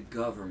the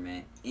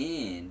government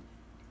in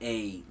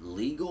a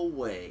legal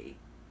way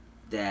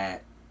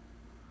that.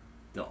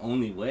 The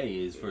only way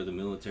is for the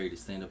military to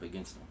stand up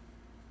against them.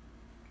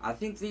 I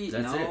think That's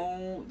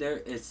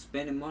it's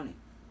spending money.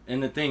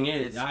 And the thing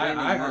is, It's I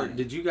spending heard. money.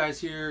 Did you guys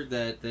hear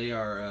that they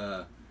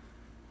are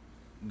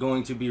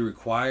going to be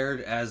required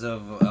as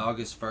of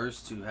August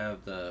 1st to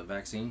have the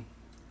vaccine?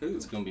 Who?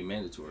 It's going to be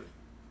mandatory.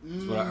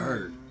 That's what I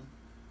heard.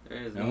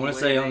 There's And no I want way to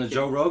say they on the can-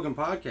 Joe Rogan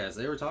podcast,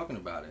 they were talking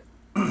about it.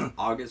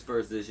 August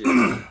 1st this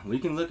year. We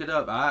can look it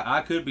up.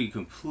 I could be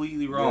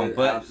completely wrong, You're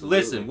but absolutely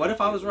listen. What if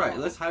I was completely right?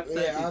 wrong. Let's Yeah,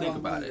 hypothetically I think don't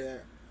about believe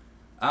it.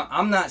 that.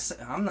 I'm not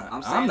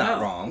saying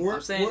no. wrong. We're-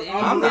 I'm saying we're-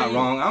 anything- I'm not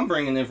wrong. I'm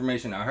bringing the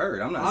information I heard.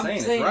 I'm not I'm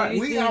saying saying it's right.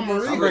 We- I'm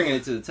that's I'm bringing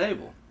it to the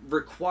table.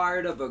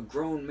 required of a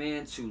grown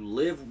man to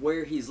live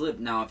where he's lived.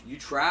 Now, if you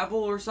travel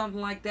or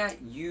something like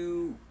that,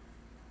 you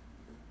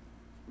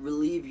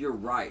relieve your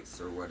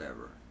rights or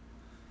whatever.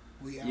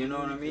 You know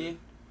what I mean?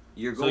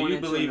 You're So going you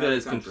into believe that another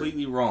it's country.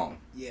 completely wrong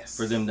Yes.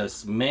 for them to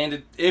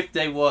if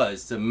they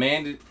was to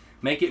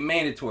make it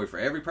mandatory for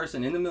every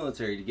person in the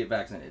military to get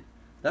vaccinated.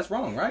 That's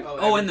wrong, right?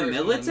 Oh, in the every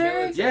person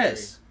military?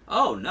 Yes.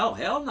 Oh no,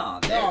 hell no!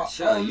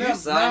 No, You no,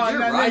 signed no, your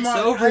no, rights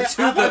no, over I to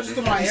thought you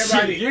the. talking about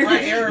everybody, You're,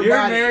 like you're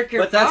everybody. American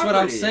But that's what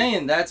I'm property.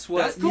 saying. That's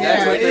what. That's cool.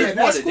 Yeah, That's yeah, what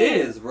that's it cool.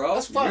 is, bro.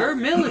 That's fine. You're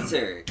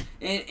military,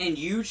 and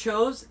you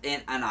chose,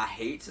 and I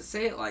hate to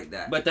say it like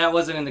that, But that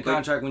wasn't in the But-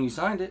 contract when you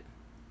signed it.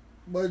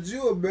 But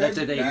you a bad.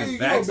 That they you can a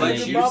vaccinate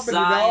bad you property,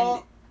 signed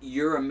dog.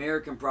 your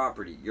American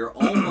property. You're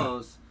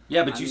almost.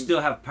 Yeah, but I you mean-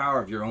 still have power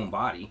of your own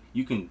body.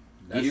 You can.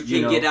 You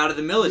know- can get out of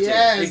the military.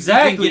 Yes.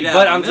 Exactly, You can get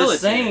but out I'm of the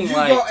just military. saying, You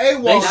like, go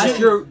AWOL. they That's should,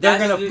 your- they're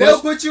that's gonna your- They'll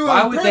push. put you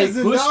Why in would prison,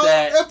 they push dog.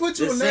 that? They'll put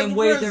you The in same that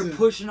way prison. they're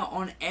pushing it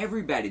on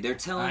everybody. They're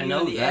telling I you know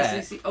on the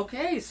that. SEC.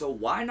 Okay, so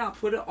why not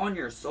put it on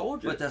your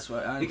soldiers? But that's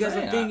what I'm Because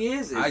saying. the thing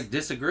is I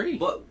disagree.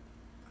 But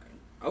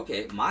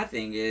okay, my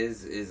thing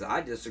is I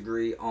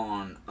disagree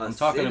on a I'm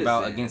talking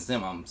about citizen. against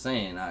them. I'm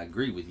saying I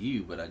agree with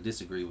you, but I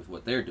disagree with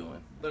what they're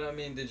doing. But I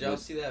mean, did y'all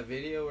see that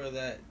video where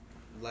that,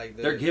 like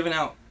They're giving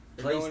out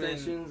they're going in-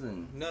 PlayStations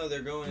and No,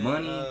 they're going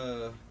Money.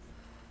 They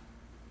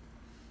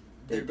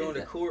they're going did to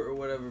that. court or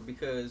whatever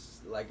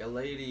because like a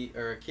lady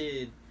or a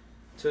kid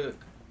took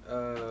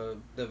the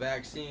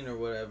vaccine or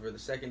whatever, the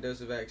second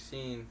dose of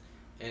vaccine,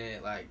 and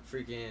it like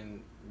freaking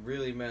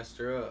really messed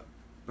her up.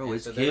 bro, And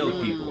it's so they're killed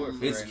going to people. court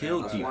for It's right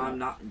killed now. That's people. why I'm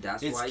not.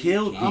 That's It's why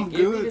killed you can't people.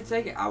 get I'm me to good.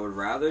 take it. I would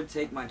rather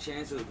take my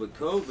chances with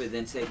COVID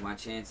than take my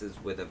chances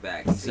with a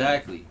vaccine.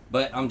 Exactly.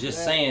 But I'm just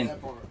That- saying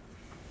that part.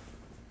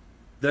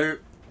 they're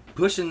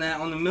pushing that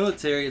on the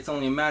military. It's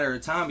only a matter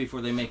of time before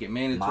they make it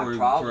mandatory for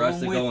problem us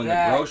to with go in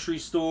that- the grocery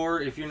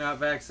store if you're not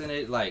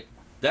vaccinated. Like,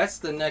 that's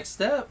the next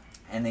step.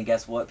 And then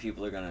guess what?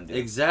 People are gonna do.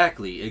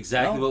 Exactly.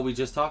 Exactly No. what we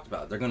just talked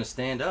about. They're going to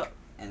stand up.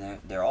 And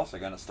they're also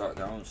gonna start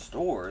their own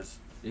stores.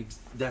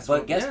 That's But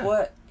what, guess yeah.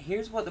 what?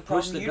 Here's what the Push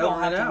problem the you don't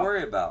have government to out.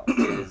 worry about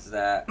is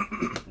that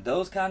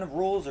those kind of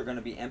rules are going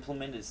to be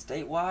implemented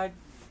statewide.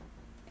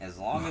 As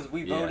long as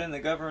we vote Yeah. in the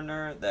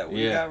governor that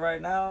we Yeah. got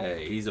right now.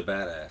 Hey, he's a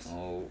badass.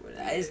 Oh,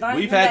 it's not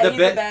We've even had that the he's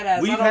a best.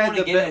 badass. We've I don't had wanna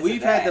the get best. into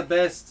We've had the that.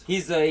 best.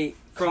 He's a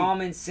From-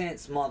 common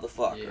sense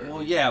motherfucker. Yeah.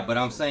 Well, yeah, but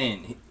I'm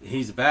saying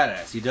he's a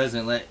badass. He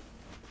doesn't let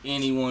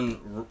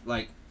anyone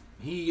like.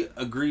 He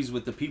agrees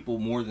with the people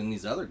more than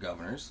these other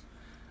governors.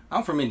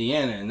 I'm from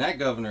Indiana, and that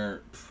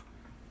governor,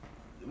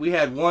 we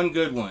had one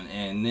good one,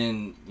 and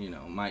then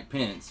Mike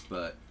Pence,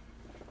 but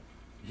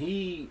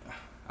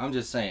I'm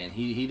just saying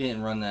he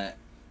didn't run that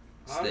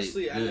state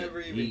Honestly, I good.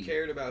 never even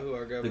cared about who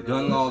our The governor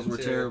gun was laws were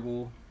until-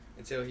 terrible.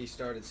 until he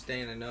started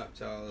standing up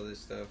to all of this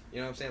stuff. You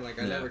know what I'm saying? Like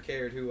I Yeah. never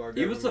cared who our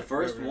He was the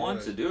governor first one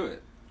was. to do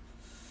it.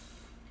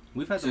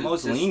 We've had the To-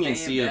 most to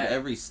leniency stand of back.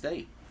 every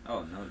state.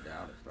 Oh, no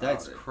doubt about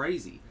That's it.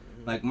 crazy.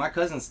 Mhm. Like my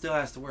cousin still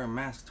has to wear a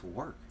mask to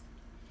work.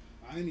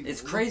 I ain't even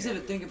It's look crazy at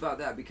to it. think about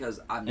that because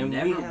I've And we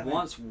never haven't-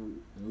 once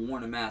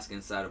worn a mask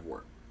inside of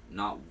work.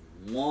 Not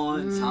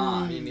one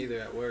time. Me neither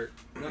at work.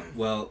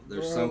 Well,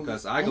 there's Bro, some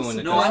customers. I go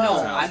into No, I know,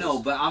 customers' I houses. know,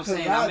 but I'm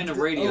saying I'm in a Cause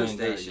I- radio Oh, you got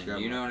station. your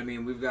You know what I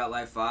mean? We've got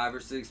like 5 or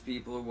 6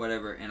 people or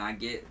whatever, and I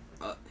get.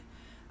 But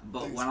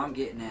Thanks, what I'm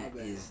bro. getting at My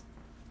bad. is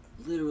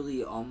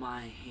literally on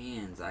my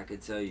hands. I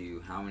could tell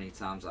you how many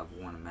times I've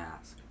worn a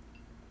mask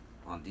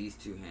on these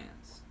 2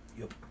 hands.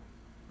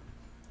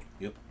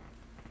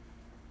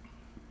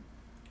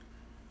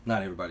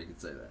 Not everybody could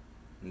say that.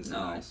 It's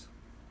No. nice.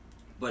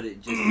 But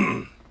it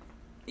just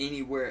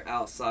anywhere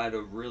outside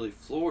of really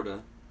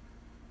Florida.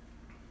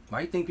 Why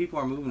do you think people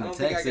are moving I to don't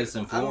think I Texas could-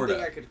 and I don't Florida?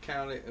 think I could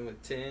count it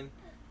with 10,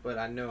 but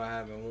I know I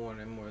haven't worn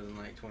it more than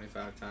like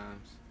 25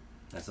 times.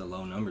 That's a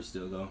low number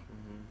still, though.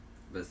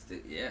 But still,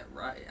 yeah,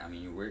 right. I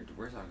mean, we're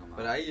talking about.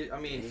 But I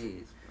mean,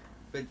 days.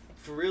 but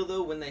for real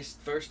though, when they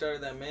first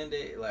started that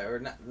mandate, like, or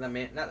not the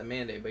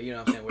mandate, but you know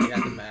what I'm saying, where you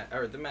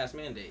got the mask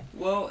mandate.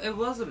 Well, it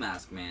was a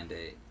mask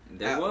mandate.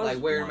 There was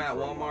like wear one them at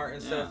for a Walmart while.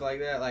 and stuff Yeah. like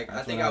that. Like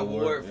That's I think when I I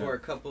wore wore it it, for yeah. a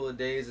couple of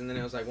days, and then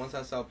it was like once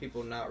I saw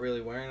people not really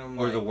wearing them,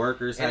 Or like, the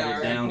workers and had I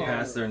it down already-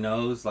 past their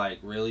nose, like,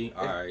 really?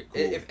 All right,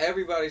 cool. If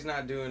everybody's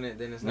not doing it,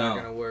 then it's not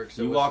No. gonna work.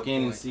 So you what's walk the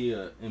in and point? see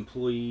an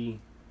employee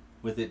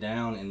with it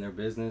down in their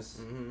business,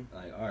 Mhm.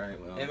 like, all right,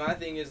 well. And my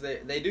thing is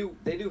that they do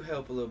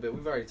help a little bit.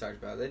 We've already talked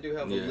about it. They do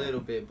help Yeah. a little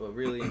bit, but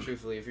really and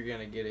truthfully, if you're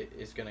gonna get it,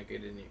 it's gonna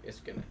get in you.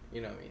 It's gonna,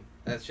 you know what I mean?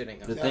 That shit ain't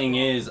The gonna. Yeah. thing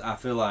is, I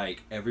feel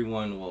like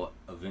everyone will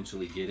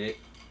eventually get it,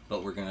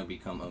 but we're gonna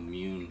become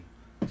immune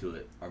to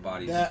it. Our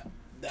bodies, That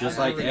just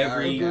I like agree.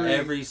 every I agree.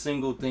 every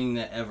single thing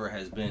that ever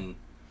has been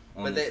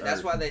on But this that's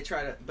earth. why they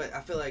try to. But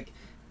I feel like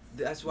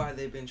that's why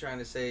they've been trying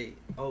to say,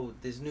 oh,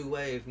 this new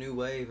wave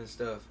and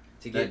stuff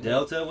to that get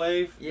Delta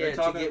wave yeah, they're to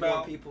talking get more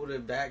about. people to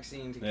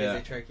vaccine because Yeah.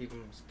 they try to keep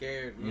them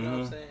scared. You know what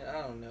I'm Mhm. saying?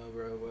 I don't know,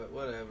 bro. But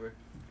whatever.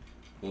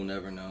 We'll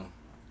never know.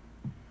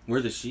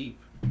 We're the sheep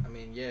I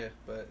mean, yeah,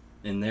 but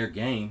in their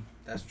game.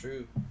 that's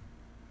true.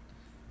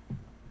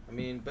 I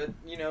mean, but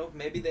you know,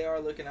 maybe they are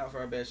looking out for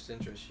our best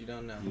interests. You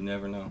don't know. You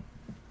never know.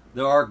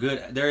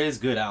 There is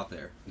good out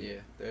there, Yeah,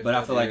 but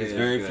I feel like There it's is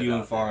very good few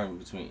and out far there. in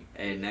between.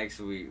 Hey,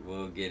 next week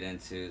we'll get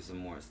into some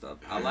more stuff.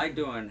 I like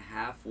doing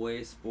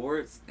halfway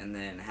sports and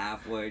then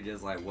halfway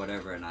just like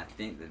whatever, and I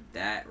think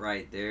that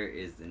right there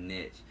is the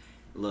niche.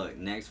 Look,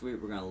 next week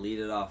we're gonna lead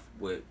it off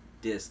with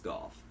disc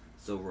golf.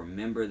 So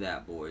remember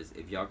that, boys.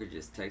 If y'all could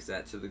just text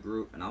that to the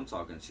group, and I'm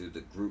talking to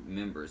the group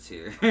members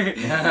here. If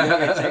y'all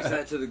could text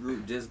that to the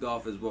group. Disc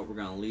golf is what we're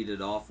gonna lead it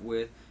off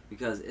with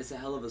because it's a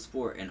hell of a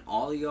sport. And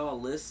all of y'all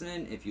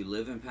listening, if you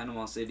live in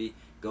Panama City,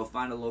 go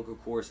find a local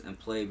course and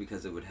play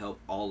because it would help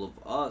all of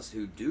us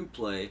who do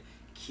play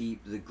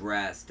keep the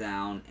grass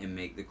down and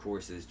make the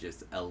courses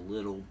just a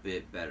little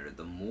bit better.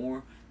 The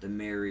more, the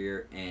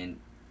merrier. And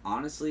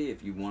honestly,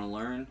 if you want to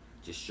learn,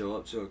 just show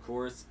up to a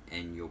course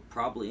and you'll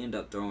probably end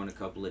up throwing a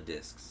couple of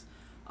discs.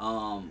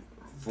 For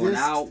Disc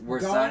now,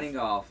 we're golf? signing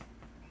off.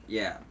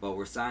 Yeah, but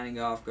we're signing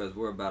off because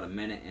we're about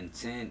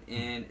 1:10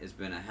 in. It's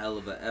been a hell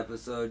of an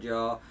episode,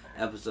 y'all.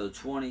 Episode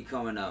 20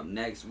 coming up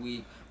next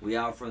week. We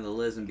out from the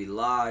Lisenby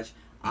Lodge.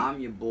 I'm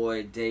your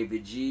boy,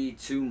 David G.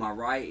 To my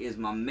right is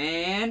my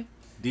man.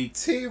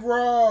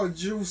 T-Raw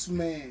Juice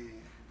Man.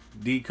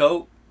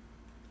 D-Coat.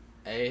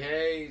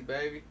 Hey,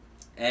 baby.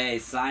 Hey,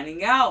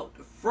 signing out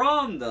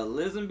from the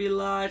Lisenby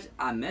Lodge.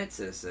 I meant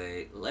to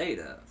say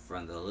later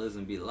from the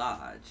Lisenby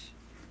Lodge.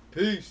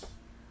 Peace.